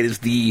is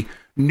the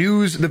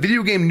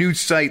video game news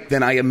site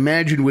that I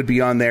imagine would be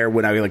on there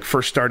when I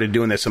first started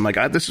doing this. I'm like,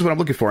 this is what I'm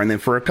looking for. And then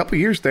for a couple of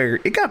years there,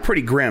 it got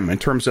pretty grim in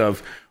terms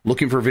of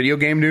looking for video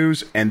game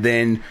news, and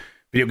then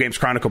Video Games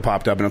Chronicle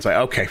popped up, and it's like,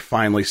 okay,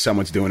 finally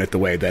someone's doing it the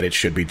way that it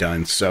should be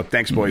done. So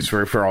thanks, boys,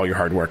 for all your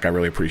hard work. I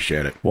really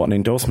appreciate it. What an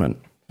endorsement.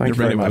 Thank you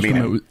very much.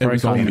 It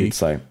was on me.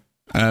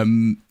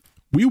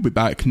 We'll be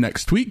back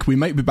next week. We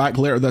might be back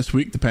later this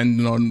week,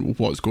 depending on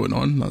what's going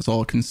on. That's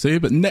all I can say.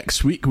 But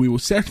next week, we will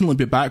certainly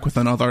be back with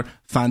another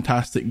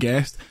fantastic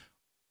guest.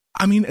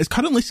 I mean, it's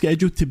currently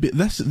scheduled to be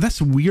this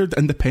weird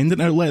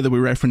independent outlet that we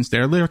referenced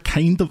earlier,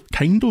 kind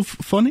of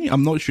funny.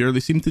 I'm not sure.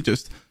 They seem to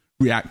just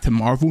react to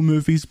Marvel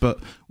movies, but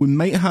we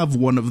might have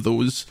one of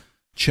those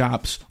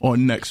chaps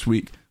on next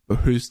week. But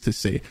who's to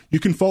say? You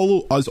can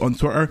follow us on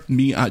Twitter,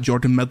 me at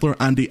Jordan Midler,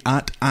 Andy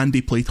at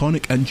Andy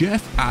Platonic, and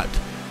Jeff at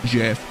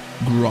Jeff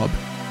Grubb.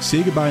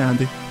 Say goodbye,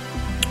 Andy.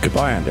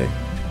 Goodbye, Andy.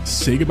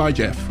 Say goodbye,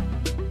 Jeff.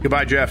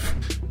 Goodbye, Jeff.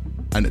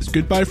 And it's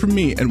goodbye from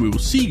me, and we will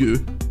see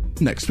you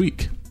next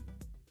week.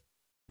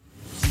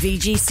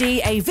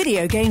 VGC, a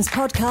video games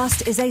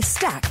podcast, is a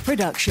Stack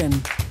production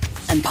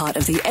and part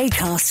of the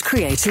Acast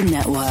Creator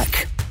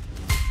Network.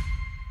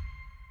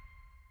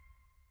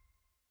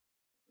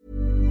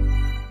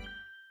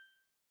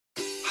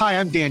 Hi,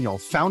 I'm Daniel,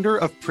 founder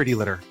of Pretty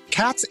Litter.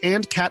 Cats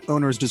and cat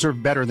owners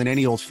deserve better than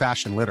any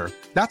old-fashioned litter.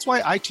 That's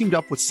why I teamed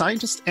up with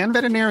scientists and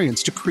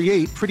veterinarians to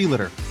create Pretty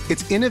Litter.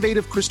 Its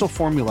innovative crystal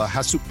formula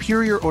has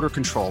superior odor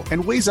control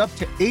and weighs up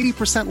to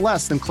 80%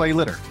 less than clay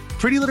litter.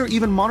 Pretty Litter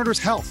even monitors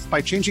health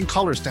by changing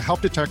colors to help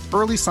detect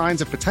early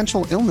signs of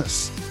potential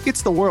illness.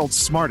 It's the world's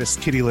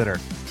smartest kitty litter.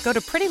 Go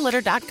to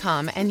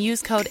prettylitter.com and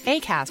use code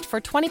ACAST for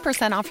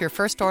 20% off your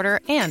first order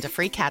and a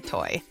free cat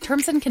toy.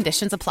 Terms and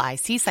conditions apply.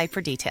 See site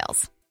for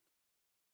details.